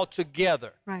us all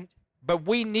together. Right. But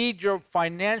we need your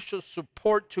financial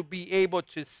support to be able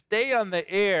to stay on the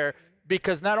air,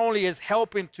 because not only is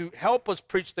helping to help us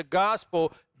preach the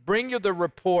gospel, bring you the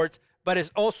reports, but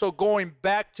it's also going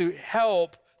back to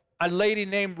help a lady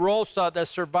named Rosa that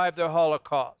survived the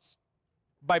Holocaust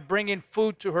by bringing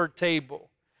food to her table,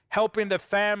 helping the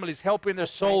families, helping the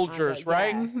soldiers,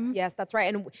 right? Yes, yes, that's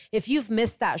right. And if you've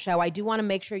missed that show, I do want to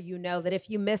make sure you know that if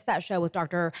you missed that show with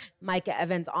Dr. Micah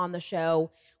Evans on the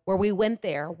show, where we went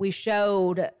there, we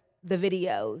showed the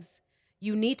videos,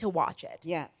 you need to watch it.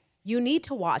 Yes. You need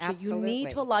to watch it. You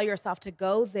need to allow yourself to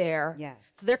go there. Yes.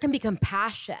 So there can be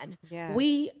compassion. Yes.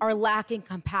 We are lacking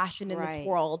compassion in this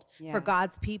world for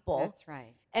God's people. That's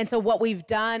right. And so what we've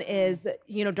done is,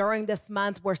 during this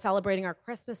month, we're celebrating our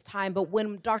Christmas time. But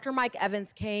when Dr. Mike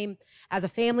Evans came as a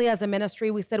family, as a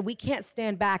ministry, we said we can't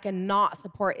stand back and not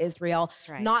support Israel,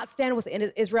 not stand with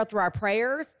Israel through our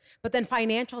prayers, but then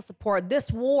financial support.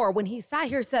 This war, when he sat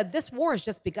here, said, this war has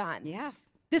just begun. Yeah.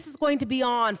 This is going to be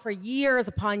on for years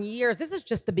upon years. This is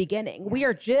just the beginning. We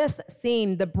are just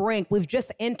seeing the brink. We've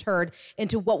just entered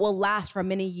into what will last for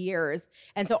many years.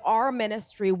 And so our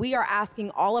ministry, we are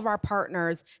asking all of our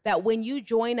partners that when you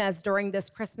join us during this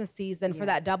Christmas season for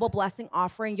that double blessing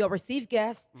offering, you'll receive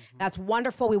gifts. That's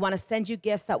wonderful. We want to send you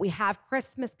gifts that we have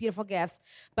Christmas, beautiful gifts.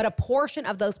 But a portion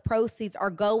of those proceeds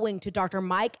are going to Dr.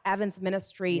 Mike Evans'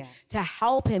 ministry to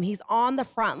help him. He's on the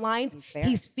front lines.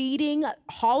 He's feeding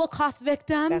Holocaust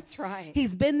victims. That's right.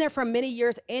 He's been there for many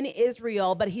years in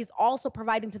Israel, but he's also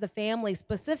providing to the families,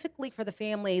 specifically for the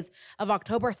families of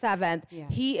October 7th. Yeah.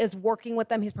 He is working with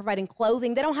them. He's providing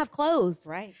clothing. They don't have clothes.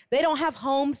 Right. They don't have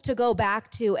homes to go back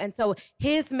to. And so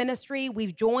his ministry,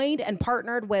 we've joined and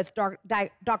partnered with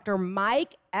Dr.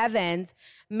 Mike Evans'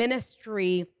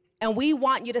 ministry. And we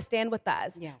want you to stand with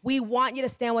us. Yes. We want you to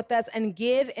stand with us and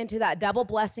give into that double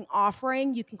blessing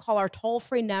offering. You can call our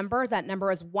toll-free number. That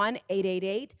number is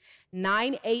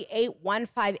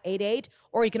 1-888-988-1588.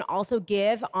 Or you can also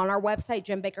give on our website,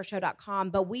 jimbakkershow.com.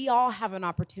 But we all have an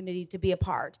opportunity to be a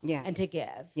part and to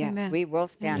give. Yes, Amen. we will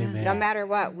stand. Amen. No matter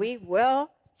what, we will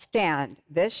stand.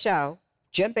 This show,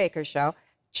 Jim Bakker Show,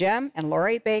 Jim and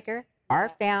Lori Bakker, our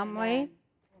family. Amen.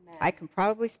 I can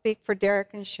probably speak for Derek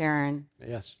and Sharon.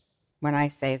 Yes. When I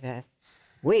say this,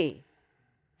 we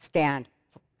stand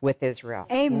with Israel.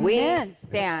 Amen. We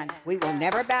stand. We will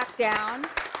never back down.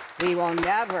 We will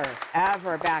never,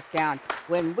 ever back down.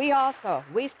 When we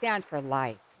stand for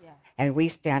life. Yes. And we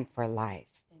stand for life.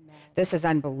 Amen. This is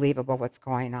unbelievable what's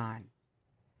going on.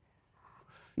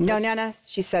 No, Nana,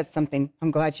 she said something.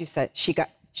 I'm glad she said, she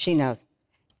knows.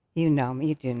 You know me,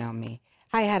 you do know me.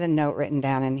 I had a note written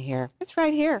down in here. It's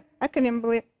right here. I couldn't even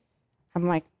believe it. I'm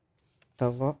like, the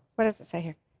Lord. What does it say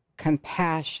here?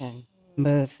 Compassion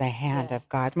moves the hand of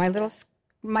God. My little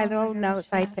notes.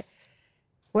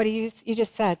 What do you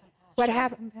just said? What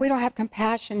happened? We don't have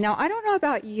compassion. Now, I don't know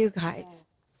about you guys.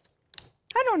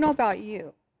 I don't know about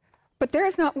you, but there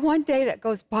is not one day that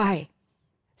goes by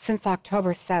since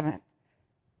October 7th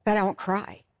that I don't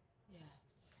cry.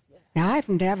 Now, I've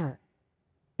never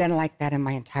been like that in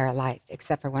my entire life,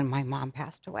 except for when my mom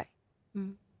passed away.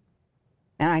 And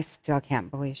And I still can't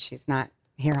believe she's not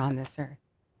here on this earth.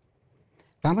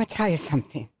 But I'm going to tell you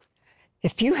something.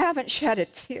 If you haven't shed a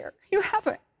tear, you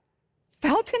haven't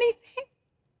felt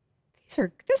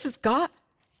anything, this is God.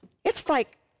 It's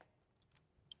like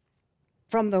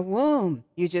from the womb,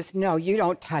 you just know you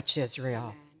don't touch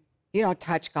Israel. You don't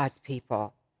touch God's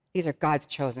people. These are God's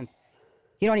chosen.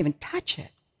 You don't even touch it.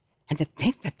 And to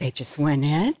think that they just went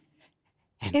in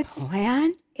and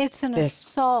planned. It's an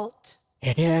assault.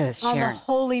 It is, Sharon. On the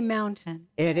holy mountain.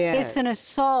 It is. It's an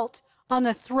assault on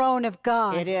the throne of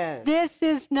God. It is. This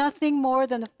is nothing more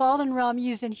than the fallen realm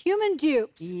using human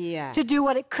dupes to do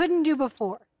what it couldn't do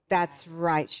before. That's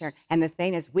right, Sharon. And the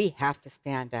thing is, we have to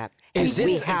stand up. Is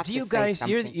we this, have do to you say guys,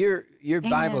 something. you're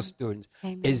Bible students.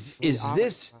 Amen. Is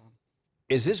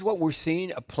this what we're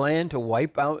seeing? A plan to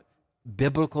wipe out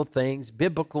biblical things,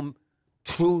 biblical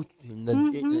truth,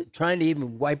 and trying to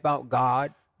even wipe out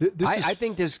God? I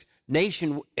think this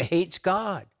nation hates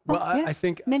God. Well, Yes, I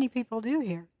think many people do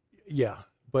here. Yeah,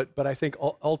 but I think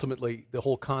ultimately the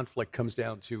whole conflict comes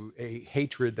down to a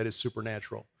hatred that is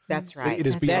supernatural. That's right. It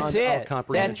is beyond our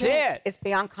comprehension. That's it. It's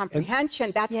beyond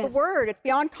comprehension. That's the word. It's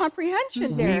beyond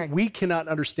comprehension, Derek. We cannot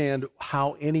understand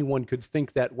how anyone could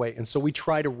think that way. And so we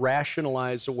try to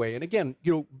rationalize away. And again,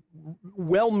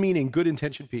 well-meaning,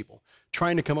 good-intentioned people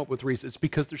trying to come up with reasons. It's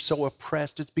because they're so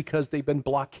oppressed. It's because they've been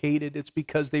blockaded. It's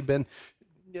because they've been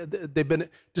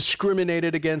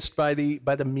discriminated against by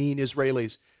the mean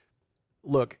Israelis.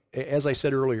 Look, as I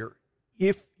said earlier,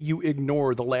 if you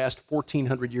ignore the last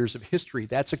 1,400 years of history,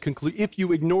 that's a conclusion. If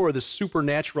you ignore the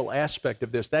supernatural aspect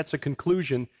of this, that's a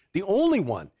conclusion, the only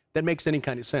one that makes any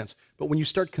kind of sense. But when you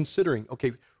start considering,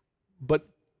 okay, but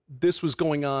this was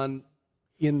going on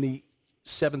in the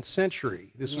 7th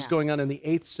century. This was going on in the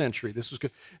 8th century. This was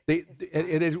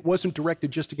and it wasn't directed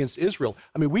just against Israel.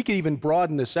 I mean, we could even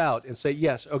broaden this out and say,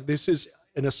 yes, this is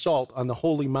an assault on the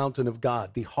holy mountain of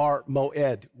God, the Har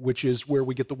Moed, which is where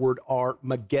we get the word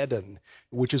Armageddon,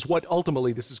 which is what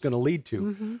ultimately this is going to lead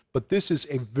to. But this is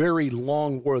a very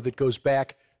long war that goes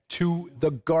back to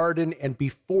the garden and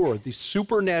before, the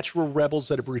supernatural rebels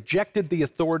that have rejected the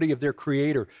authority of their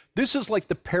creator. This is like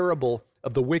the parable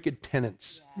of the wicked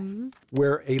tenants,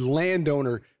 where a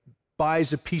landowner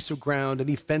buys a piece of ground and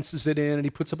he fences it in and he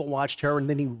puts up a watchtower and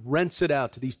then he rents it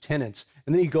out to these tenants.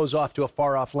 And then he goes off to a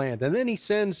far off land. And then he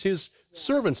sends his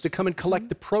servants to come and collect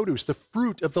the produce, the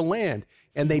fruit of the land.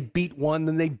 And they beat one,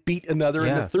 then they beat another.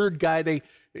 And the third guy, they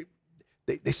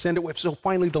send away. So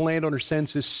finally the landowner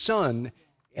sends his son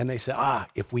and they say,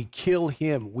 if we kill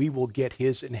him, we will get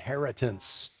his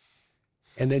inheritance.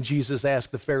 And then Jesus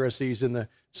asked the Pharisees and the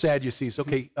Sadducees,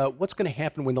 okay, what's going to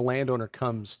happen when the landowner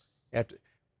comes after?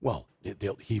 Well,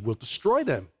 he will destroy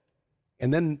them.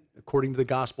 And then, according to the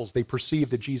Gospels, they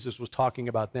perceived that Jesus was talking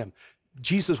about them.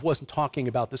 Jesus wasn't talking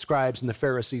about the scribes and the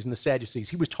Pharisees and the Sadducees.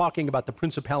 He was talking about the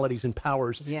principalities and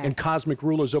powers and cosmic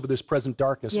rulers over this present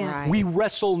darkness. Yes. Right. We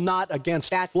wrestle not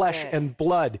against flesh and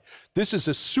blood. This is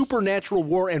a supernatural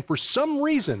war, and for some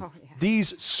reason,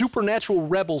 these supernatural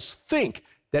rebels think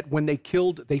that when they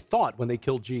killed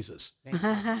Jesus,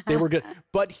 they were good.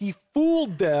 But he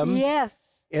fooled them. Yes.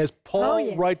 As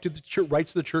Paul writes to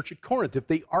the church at Corinth, if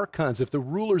the archons, if the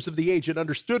rulers of the age had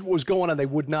understood what was going on, they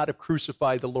would not have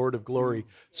crucified the Lord of glory.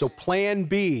 So plan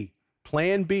B,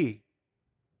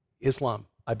 Islam,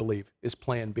 I believe, is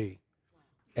plan B.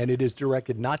 And it is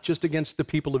directed not just against the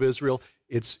people of Israel,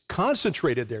 it's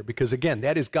concentrated there because, again,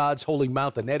 that is God's holy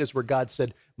mountain. That is where God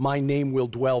said, my name will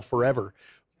dwell forever.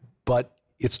 But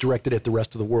it's directed at the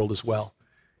rest of the world as well.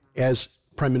 As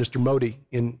Prime Minister Modi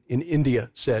in India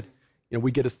said, we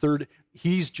get a third.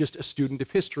 He's just a student of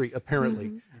history,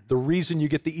 apparently. The reason you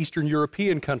get the Eastern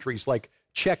European countries like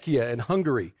Czechia and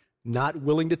Hungary not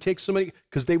willing to take so many,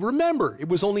 because they remember it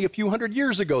was only a few hundred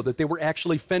years ago that they were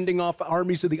actually fending off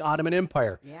armies of the Ottoman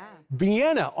Empire.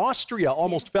 Vienna, Austria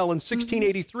almost fell in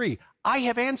 1683. I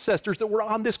have ancestors that were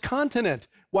on this continent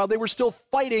while they were still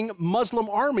fighting Muslim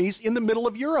armies in the middle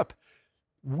of Europe.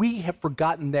 We have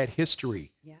forgotten that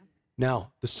history.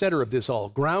 Now, the center of this all,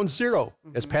 ground zero,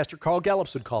 as Pastor Carl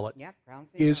Gallups would call it,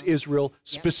 is Israel,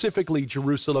 specifically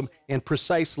Jerusalem, and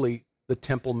precisely the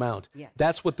Temple Mount.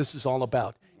 That's what this is all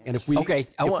about. And if we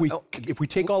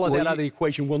take all of that out of the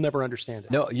equation, we'll never understand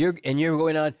it. No, you're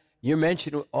going on. You're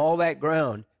mentioning all that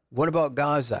ground. What about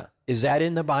Gaza? Is that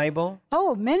in the Bible?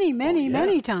 Oh,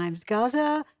 many times.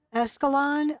 Gaza,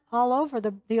 Ascalon, all over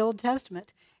the Old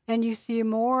Testament. And you see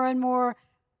more and more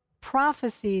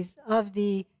prophecies of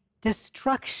the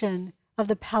destruction of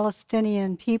the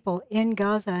Palestinian people in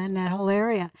Gaza and that whole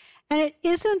area. And it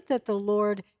isn't that the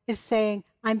Lord is saying,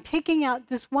 I'm picking out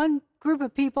this one group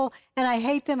of people and I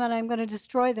hate them and I'm going to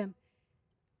destroy them.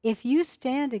 if you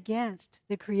stand against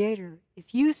the Creator,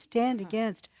 if you stand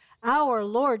against our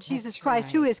Lord Jesus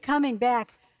Christ, who is coming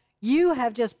back, you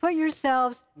have just put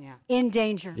yourselves in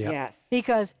danger. Yeah. Yes.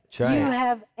 Because you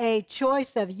have a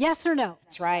choice of yes or no.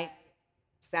 That's right.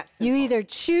 You either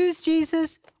choose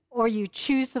Jesus or you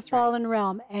choose the fallen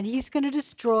realm, and he's going to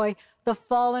destroy the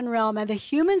fallen realm, and the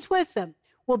humans with them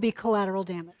will be collateral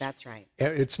damage. That's right.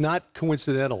 It's not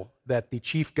coincidental that the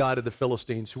chief god of the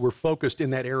Philistines, who were focused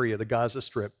in that area, the Gaza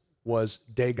Strip, was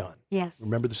Dagon. Yes.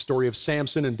 Remember the story of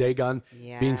Samson and Dagon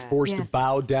being forced to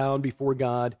bow down before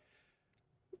God?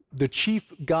 The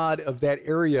chief god of that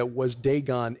area was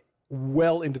Dagon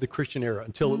well into the Christian era,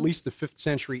 until at least the 5th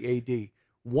century AD.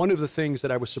 One of the things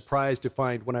that I was surprised to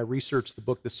find when I researched the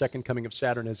book, The Second Coming of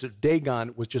Saturn, is that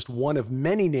Dagon was just one of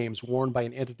many names worn by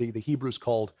an entity the Hebrews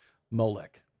called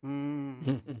Molech,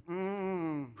 who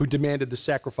demanded the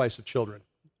sacrifice of children.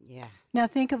 Yeah. Now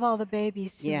think of all the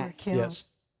babies who were killed. Yes.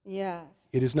 Yes.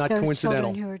 It is not Those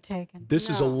coincidental. children who were taken. This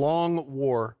is a long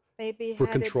war for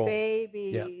control.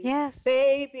 Babies. Yeah. Yes.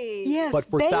 Babies. Yes. But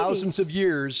for babies. thousands of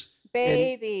years,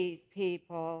 Babies,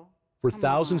 people. for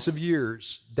thousands of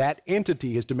years, that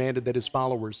entity has demanded that his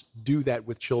followers do that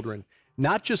with children.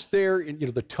 Not just there in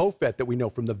the Tophet that we know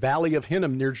from the Valley of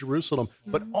Hinnom near Jerusalem,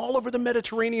 but all over the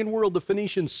Mediterranean world, the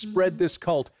Phoenicians spread this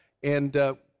cult. And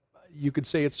you could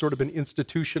say it's sort of been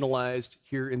institutionalized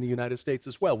here in the United States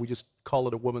as well. We just call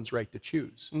it a woman's right to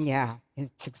choose. Yeah,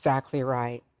 it's exactly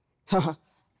right.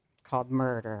 It's called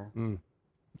murder.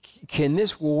 Can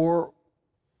this war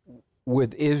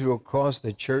with Israel cause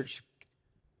the church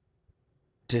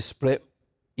to split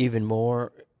even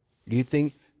more? Do you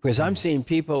think? Because I'm seeing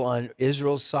people on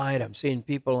Israel's side, I'm seeing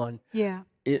people on,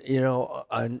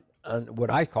 on what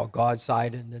I call God's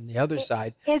side, and then the other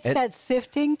side. It's that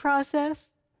sifting process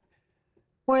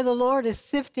where the Lord is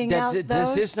sifting out those.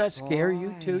 Does this not scare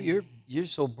you too? You're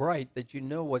so bright that you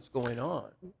know what's going on.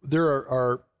 There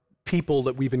are people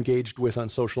that we've engaged with on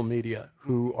social media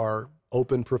who are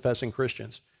open professing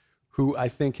Christians who I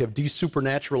think have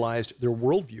desupernaturalized their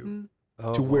worldview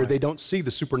to where they don't see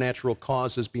the supernatural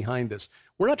causes behind this.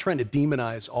 We're not trying to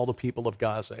demonize all the people of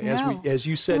Gaza. As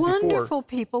you said before. Wonderful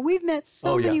people. We've met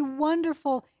so many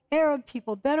wonderful Arab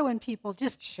people, Bedouin people.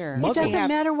 Just it doesn't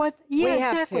matter what. Yeah,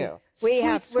 exactly. We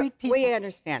have to. Sweet people. We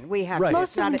understand. We have to.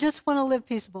 Most of them just want to live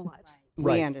peaceable lives.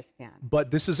 We understand.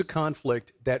 But this is a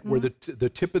conflict that where the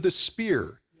tip of the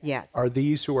spear are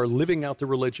these who are living out the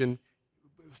religion,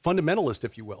 fundamentalist,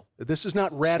 if you will. This is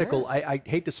not radical. I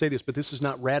hate to say this, but this is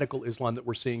not radical Islam that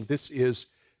we're seeing. This is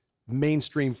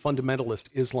mainstream fundamentalist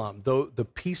Islam. Though the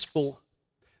peaceful,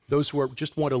 those who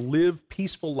just want to live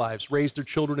peaceful lives, raise their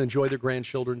children, enjoy their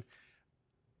grandchildren,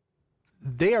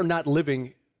 they are not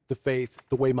living the faith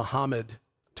the way Muhammad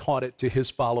taught it to his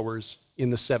followers in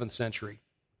the 7th century.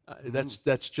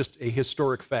 That's just a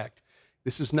historic fact.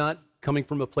 This is not coming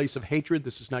from a place of hatred.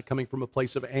 This is not coming from a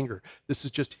place of anger. This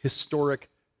is just historic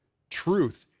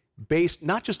truth based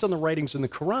not just on the writings in the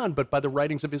Quran, but by the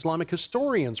writings of Islamic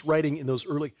historians writing in those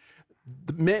early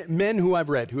men who I've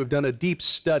read who have done a deep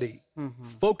study,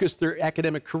 focused their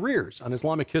academic careers on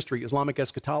Islamic history, Islamic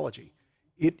eschatology.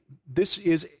 This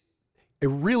is a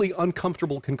really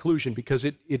uncomfortable conclusion because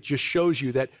it just shows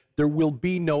you that there will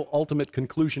be no ultimate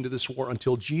conclusion to this war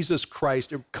until Jesus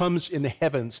Christ comes in the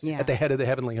heavens at the head of the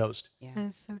heavenly host. Yeah. That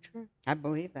is so true. I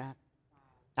believe that.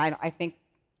 I think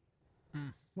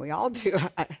we all do.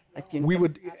 We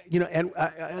would, and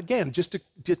again, just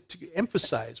to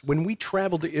emphasize, when we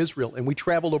traveled to Israel and we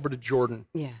traveled over to Jordan,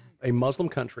 a Muslim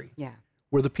country,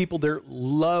 where the people there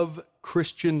love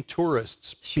Christian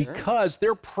tourists because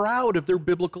they're proud of their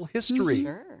biblical history.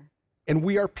 And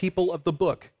we are people of the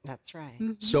book. That's right.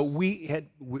 So we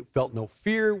felt no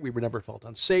fear. We were never felt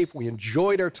unsafe. We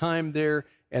enjoyed our time there.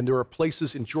 And there are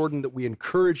places in Jordan that we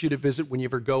encourage you to visit when you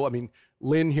ever go. I mean,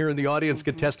 Lynn here in the audience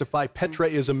can testify. Petra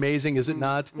is amazing, is it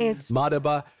not? It's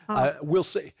Madaba. We'll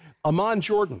say Amman,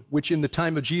 Jordan, which in the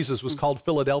time of Jesus was called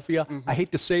Philadelphia. I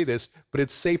hate to say this, but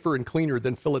it's safer and cleaner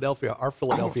than Philadelphia, our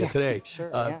Philadelphia today.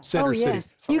 Center City.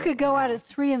 You could go out at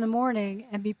 3 a.m.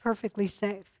 and be perfectly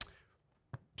safe.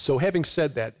 So having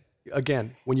said that,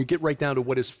 again, when you get right down to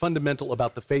what is fundamental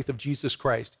about the faith of Jesus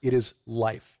Christ, it is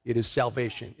life. It is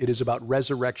salvation. It is about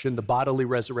resurrection, the bodily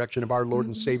resurrection of our Lord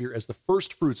and Savior as the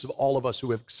first fruits of all of us who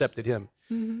have accepted him.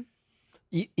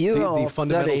 The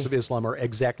fundamentals of Islam are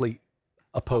exactly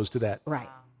opposed to that. Right.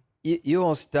 You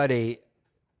all study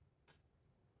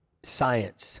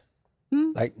science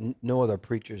like no other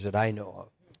preachers that I know of.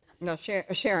 No,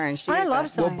 Sharon. I love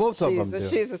science. Well, both of them do.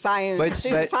 She's a science.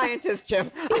 She's a scientist,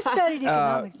 Jim. He studied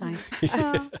economic science.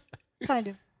 Kind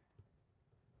of.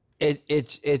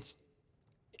 It's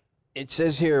it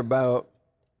says here about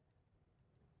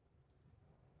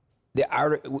the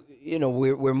art.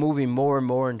 We're moving more and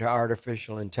more into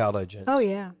artificial intelligence. Oh,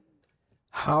 yeah.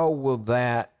 How will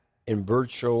that in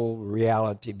virtual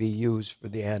reality be used for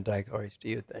the Antichrist, do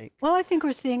you think? Well, I think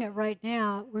we're seeing it right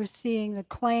now. We're seeing the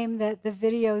claim that the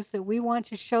videos that we want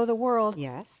to show the world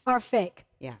are fake.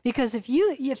 Yeah. Because if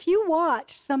you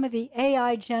watch some of the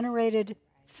AI generated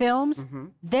films,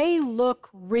 they look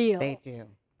real. They do.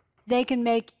 They can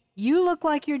make you look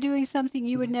like you're doing something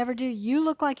you would never do. You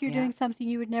look like you're doing something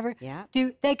you would never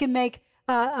do. They can make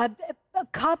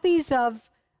copies of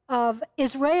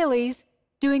Israelis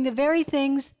doing the very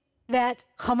things that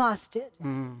Hamas did.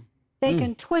 They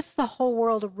can twist the whole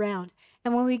world around.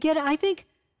 And when we get, I think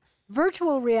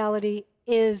virtual reality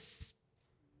is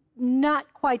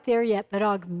not quite there yet, but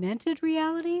augmented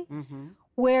reality,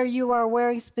 where you are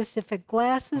wearing specific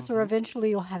glasses or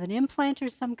eventually you'll have an implant or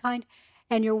some kind,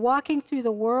 and you're walking through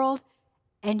the world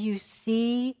and you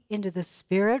see into the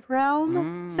spirit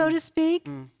realm, so to speak.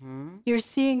 You're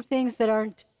seeing things that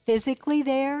aren't physically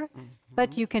there,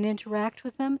 but you can interact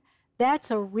with them.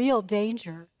 That's a real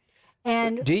danger.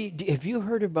 And have you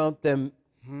heard about them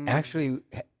actually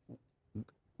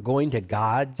going to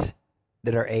gods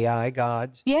that are AI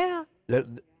gods? Yeah.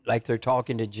 Like they're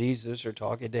talking to Jesus or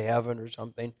talking to heaven or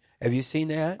something. Have you seen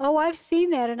that? Oh, I've seen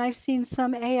that, and I've seen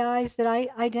some AIs that I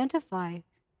identify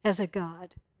as a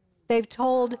god. They've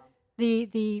told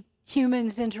the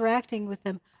humans interacting with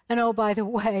them, and oh, by the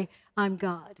way, I'm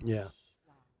God. Yeah.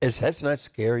 Does that not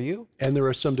scare you? And there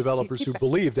are some developers who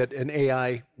believe that an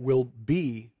AI will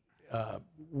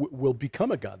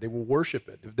become a god. They will worship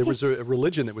it. There was a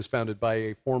religion that was founded by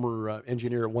a former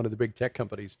engineer at one of the big tech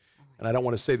companies, and I don't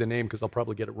want to say the name because I'll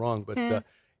probably get it wrong, but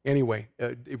anyway,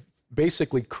 it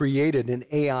basically created an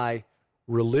AI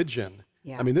religion.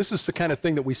 Yeah. I mean, this is the kind of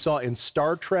thing that we saw in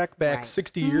Star Trek back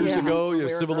 60 years ago. You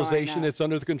know, civilization that's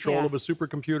under the control of a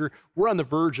supercomputer. We're on the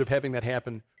verge of having that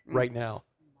happen right now.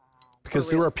 Because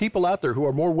there are people out there who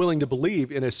are more willing to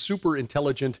believe in a super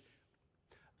intelligent,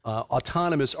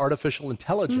 autonomous artificial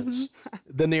intelligence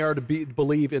than they are to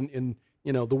believe in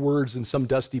the words in some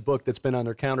dusty book that's been on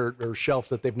their counter or shelf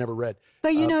that they've never read.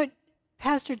 But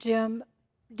Pastor Jim,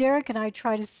 Derek and I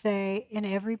try to say in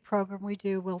every program we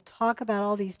do, we'll talk about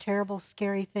all these terrible,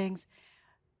 scary things.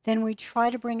 Then we try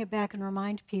to bring it back and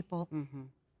remind people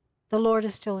the Lord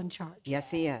is still in charge.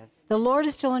 Yes, he is. The Lord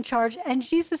is still in charge. And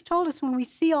Jesus told us when we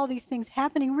see all these things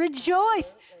happening,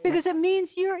 rejoice, because it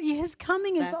means his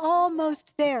coming is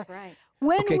almost there. That's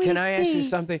right. Can I ask you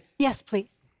something? Yes,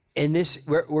 please. In this,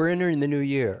 we're entering the new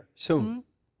year soon.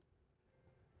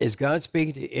 Is God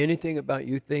speaking to anything about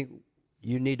you think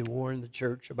you need to warn the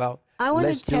church about?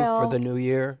 Let's do for the new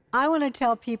year. I want to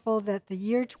tell people that the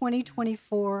year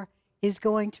 2024 is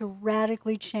going to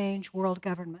radically change world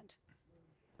government.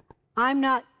 I'm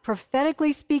not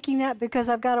prophetically speaking that because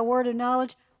I've got a word of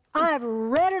knowledge. I've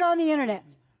read it on the internet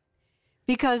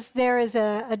because there is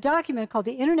a document called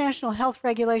the International Health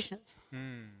Regulations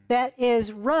that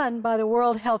is run by the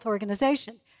World Health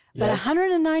Organization. But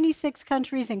 196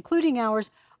 countries, including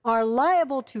ours, are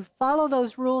liable to follow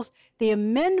those rules. The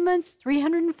amendments,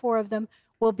 304 of them,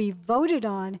 will be voted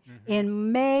on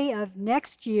in May of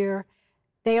next year.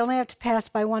 They only have to pass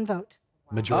by one vote.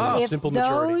 Majority, simple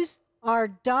majority. If those are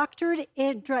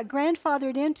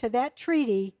grandfathered into that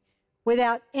treaty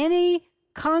without any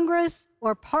Congress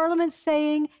or Parliament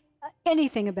saying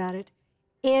anything about it,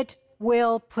 it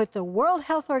will put the World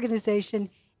Health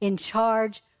Organization in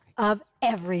charge of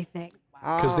everything.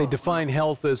 Because they define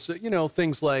health as,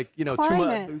 things like, the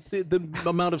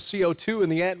amount of CO2 in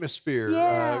the atmosphere,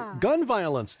 gun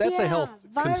violence. That's a health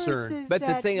concern. But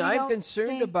the thing I'm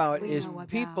concerned about is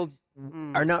people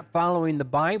are not following the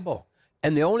Bible.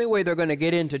 And the only way they're going to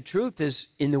get into truth is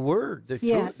in the Word. The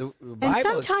truth, the Bible and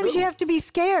sometimes you have to be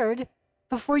scared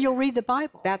before you'll read the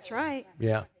Bible. That's right.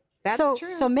 Yeah. That's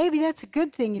true. So maybe that's a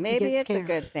good thing if maybe you get scared. It's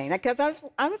a good thing. Because I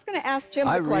was going to ask Jim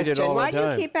the question. Why do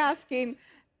you keep asking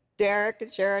Derek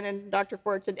and Sharon and Dr.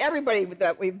 Forstchen, everybody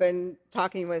that we've been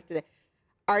talking with today,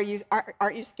 aren't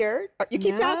you scared? You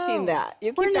keep asking that.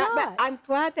 We're not. But I'm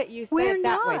glad that you said it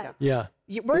that way, though.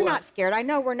 Yeah. We're not scared. I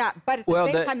know we're not. But at the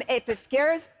same time, if it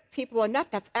scares people enough,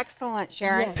 that's excellent,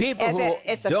 Sharon. Yes. People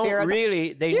who don't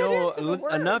really, they know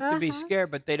enough to be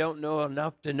scared, but they don't know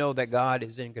enough to know that God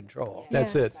is in control.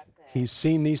 That's it. He's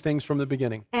seen these things from the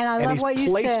beginning. And I love what you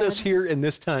said. He's placed us here in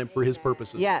this time for his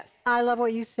purposes. Yes. I love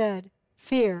what you said.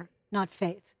 Fear, not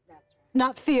faith.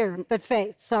 Not fear, but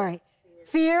faith. Sorry.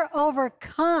 Fear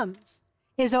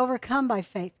is overcome by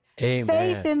faith. Amen.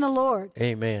 Faith in the Lord.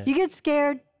 Amen. You get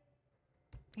scared,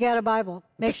 you got a Bible.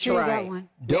 Make sure you got one.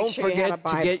 Don't forget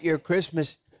to get your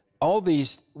Christmas all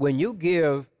these, when you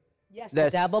give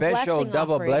that double special blessing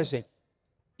double offering. blessing,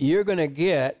 you're going to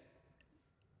get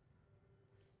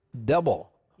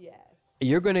double. Yes.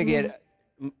 You're going to get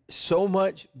so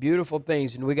much beautiful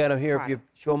things. And we got to hear, if you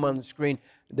show them on the screen,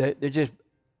 they're just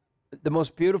the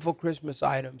most beautiful Christmas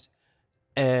items.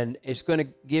 And it's going to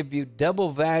give you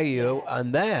double value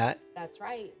on that. That's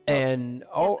right. And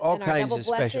all and our kinds double of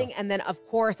special. blessing. And then, of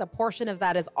course, a portion of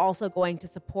that is also going to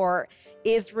support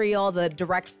Israel, the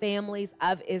direct families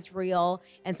of Israel.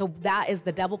 And so that is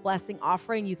the double blessing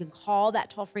offering. You can call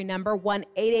that toll-free number,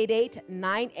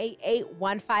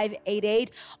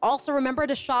 1-888-988-1588. Also, remember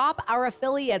to shop our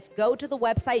affiliates. Go to the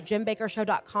website,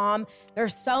 jimbakkershow.com.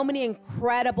 There's so many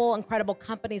incredible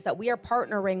companies that we are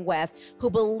partnering with who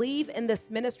believe in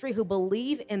this ministry, who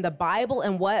believe in the Bible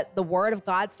and what the Word of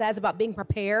God says about being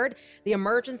prepared. The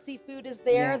emergency food is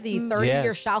there, the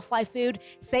 30-year shelf life food.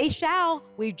 Seychelles,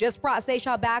 we just brought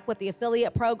Seychelles back with the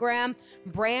affiliate program.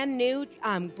 Brand new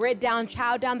grid down,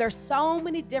 chow down. There's so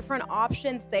many different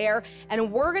options there,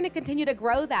 and we're going to continue to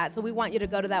grow that. So we want you to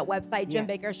go to that website,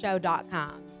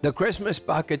 jimbakkershow.com. The Christmas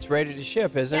bucket's ready to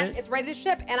ship, isn't it? It's ready to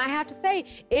ship. And I have to say,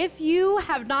 if you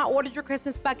have not ordered your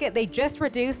Christmas bucket, they just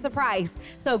reduced the price.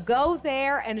 So go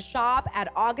there and shop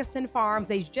at Augustin Farms.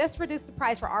 They just reduced the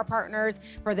price for our partners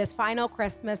for this final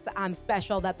Christmas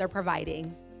special that they're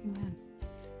providing. Amen.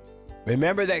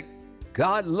 Remember that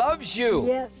God loves you.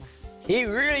 Yes. He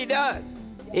really does.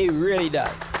 He really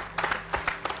does.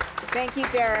 Thank you,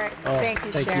 Derek. Thank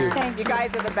you, thank you. Sharon. Thank You you.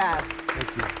 guys are the best.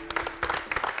 Thank you.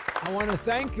 I want to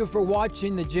thank you for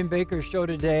watching the Jim Bakker Show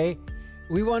today.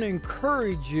 We want to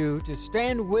encourage you to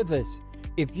stand with us.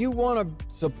 If you want to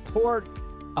support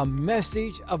a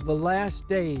message of the last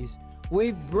days,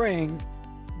 we bring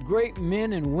great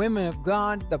men and women of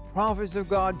God, the prophets of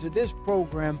God, to this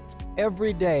program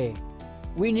every day.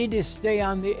 We need to stay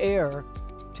on the air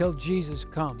till Jesus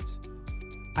comes.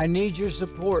 I need your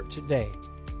support today.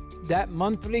 That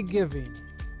monthly giving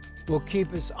will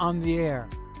keep us on the air.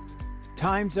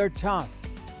 Times are tough,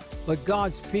 but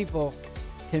God's people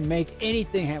can make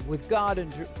anything happen. With God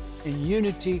in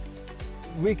unity,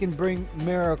 we can bring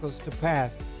miracles to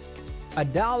pass.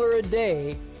 $1 a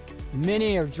day,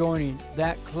 many are joining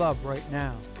that club right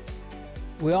now.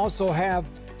 We also have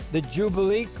the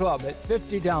Jubilee Club at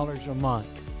 $50 a month.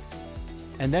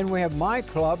 And then we have my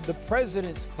club, the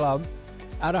President's Club,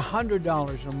 at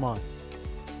 $100 a month.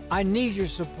 I need your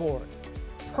support.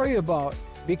 Pray about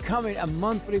becoming a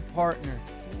monthly partner.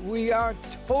 We are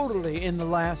totally in the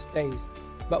last days,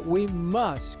 but we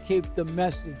must keep the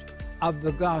message of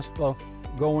the gospel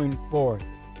going forth.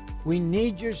 We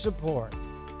need your support.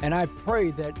 And I pray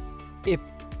that if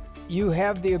you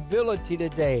have the ability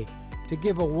today to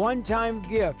give a one-time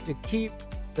gift to keep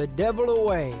the devil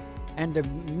away and to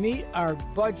meet our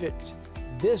budget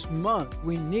this month,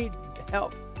 we need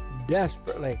help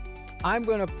desperately. I'm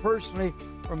going to personally,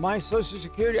 for my Social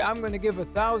Security, I'm going to give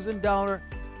 $1,000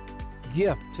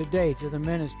 gift today to the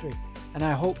ministry. And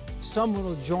I hope someone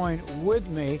will join with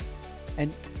me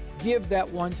and give that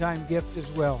one-time gift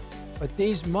as well. But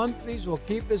these monthlies will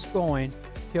keep us going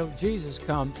till Jesus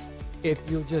comes if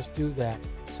you'll just do that.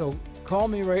 So call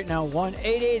me right now,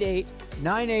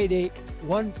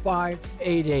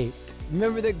 1-888-988-1588.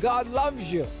 Remember that God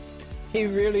loves you. He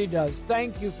really does.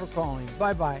 Thank you for calling.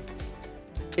 Bye-bye.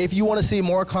 If you want to see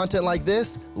more content like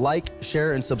this, like,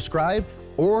 share, and subscribe,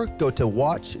 or go to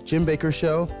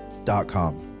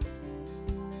watchjimbakkershow.com.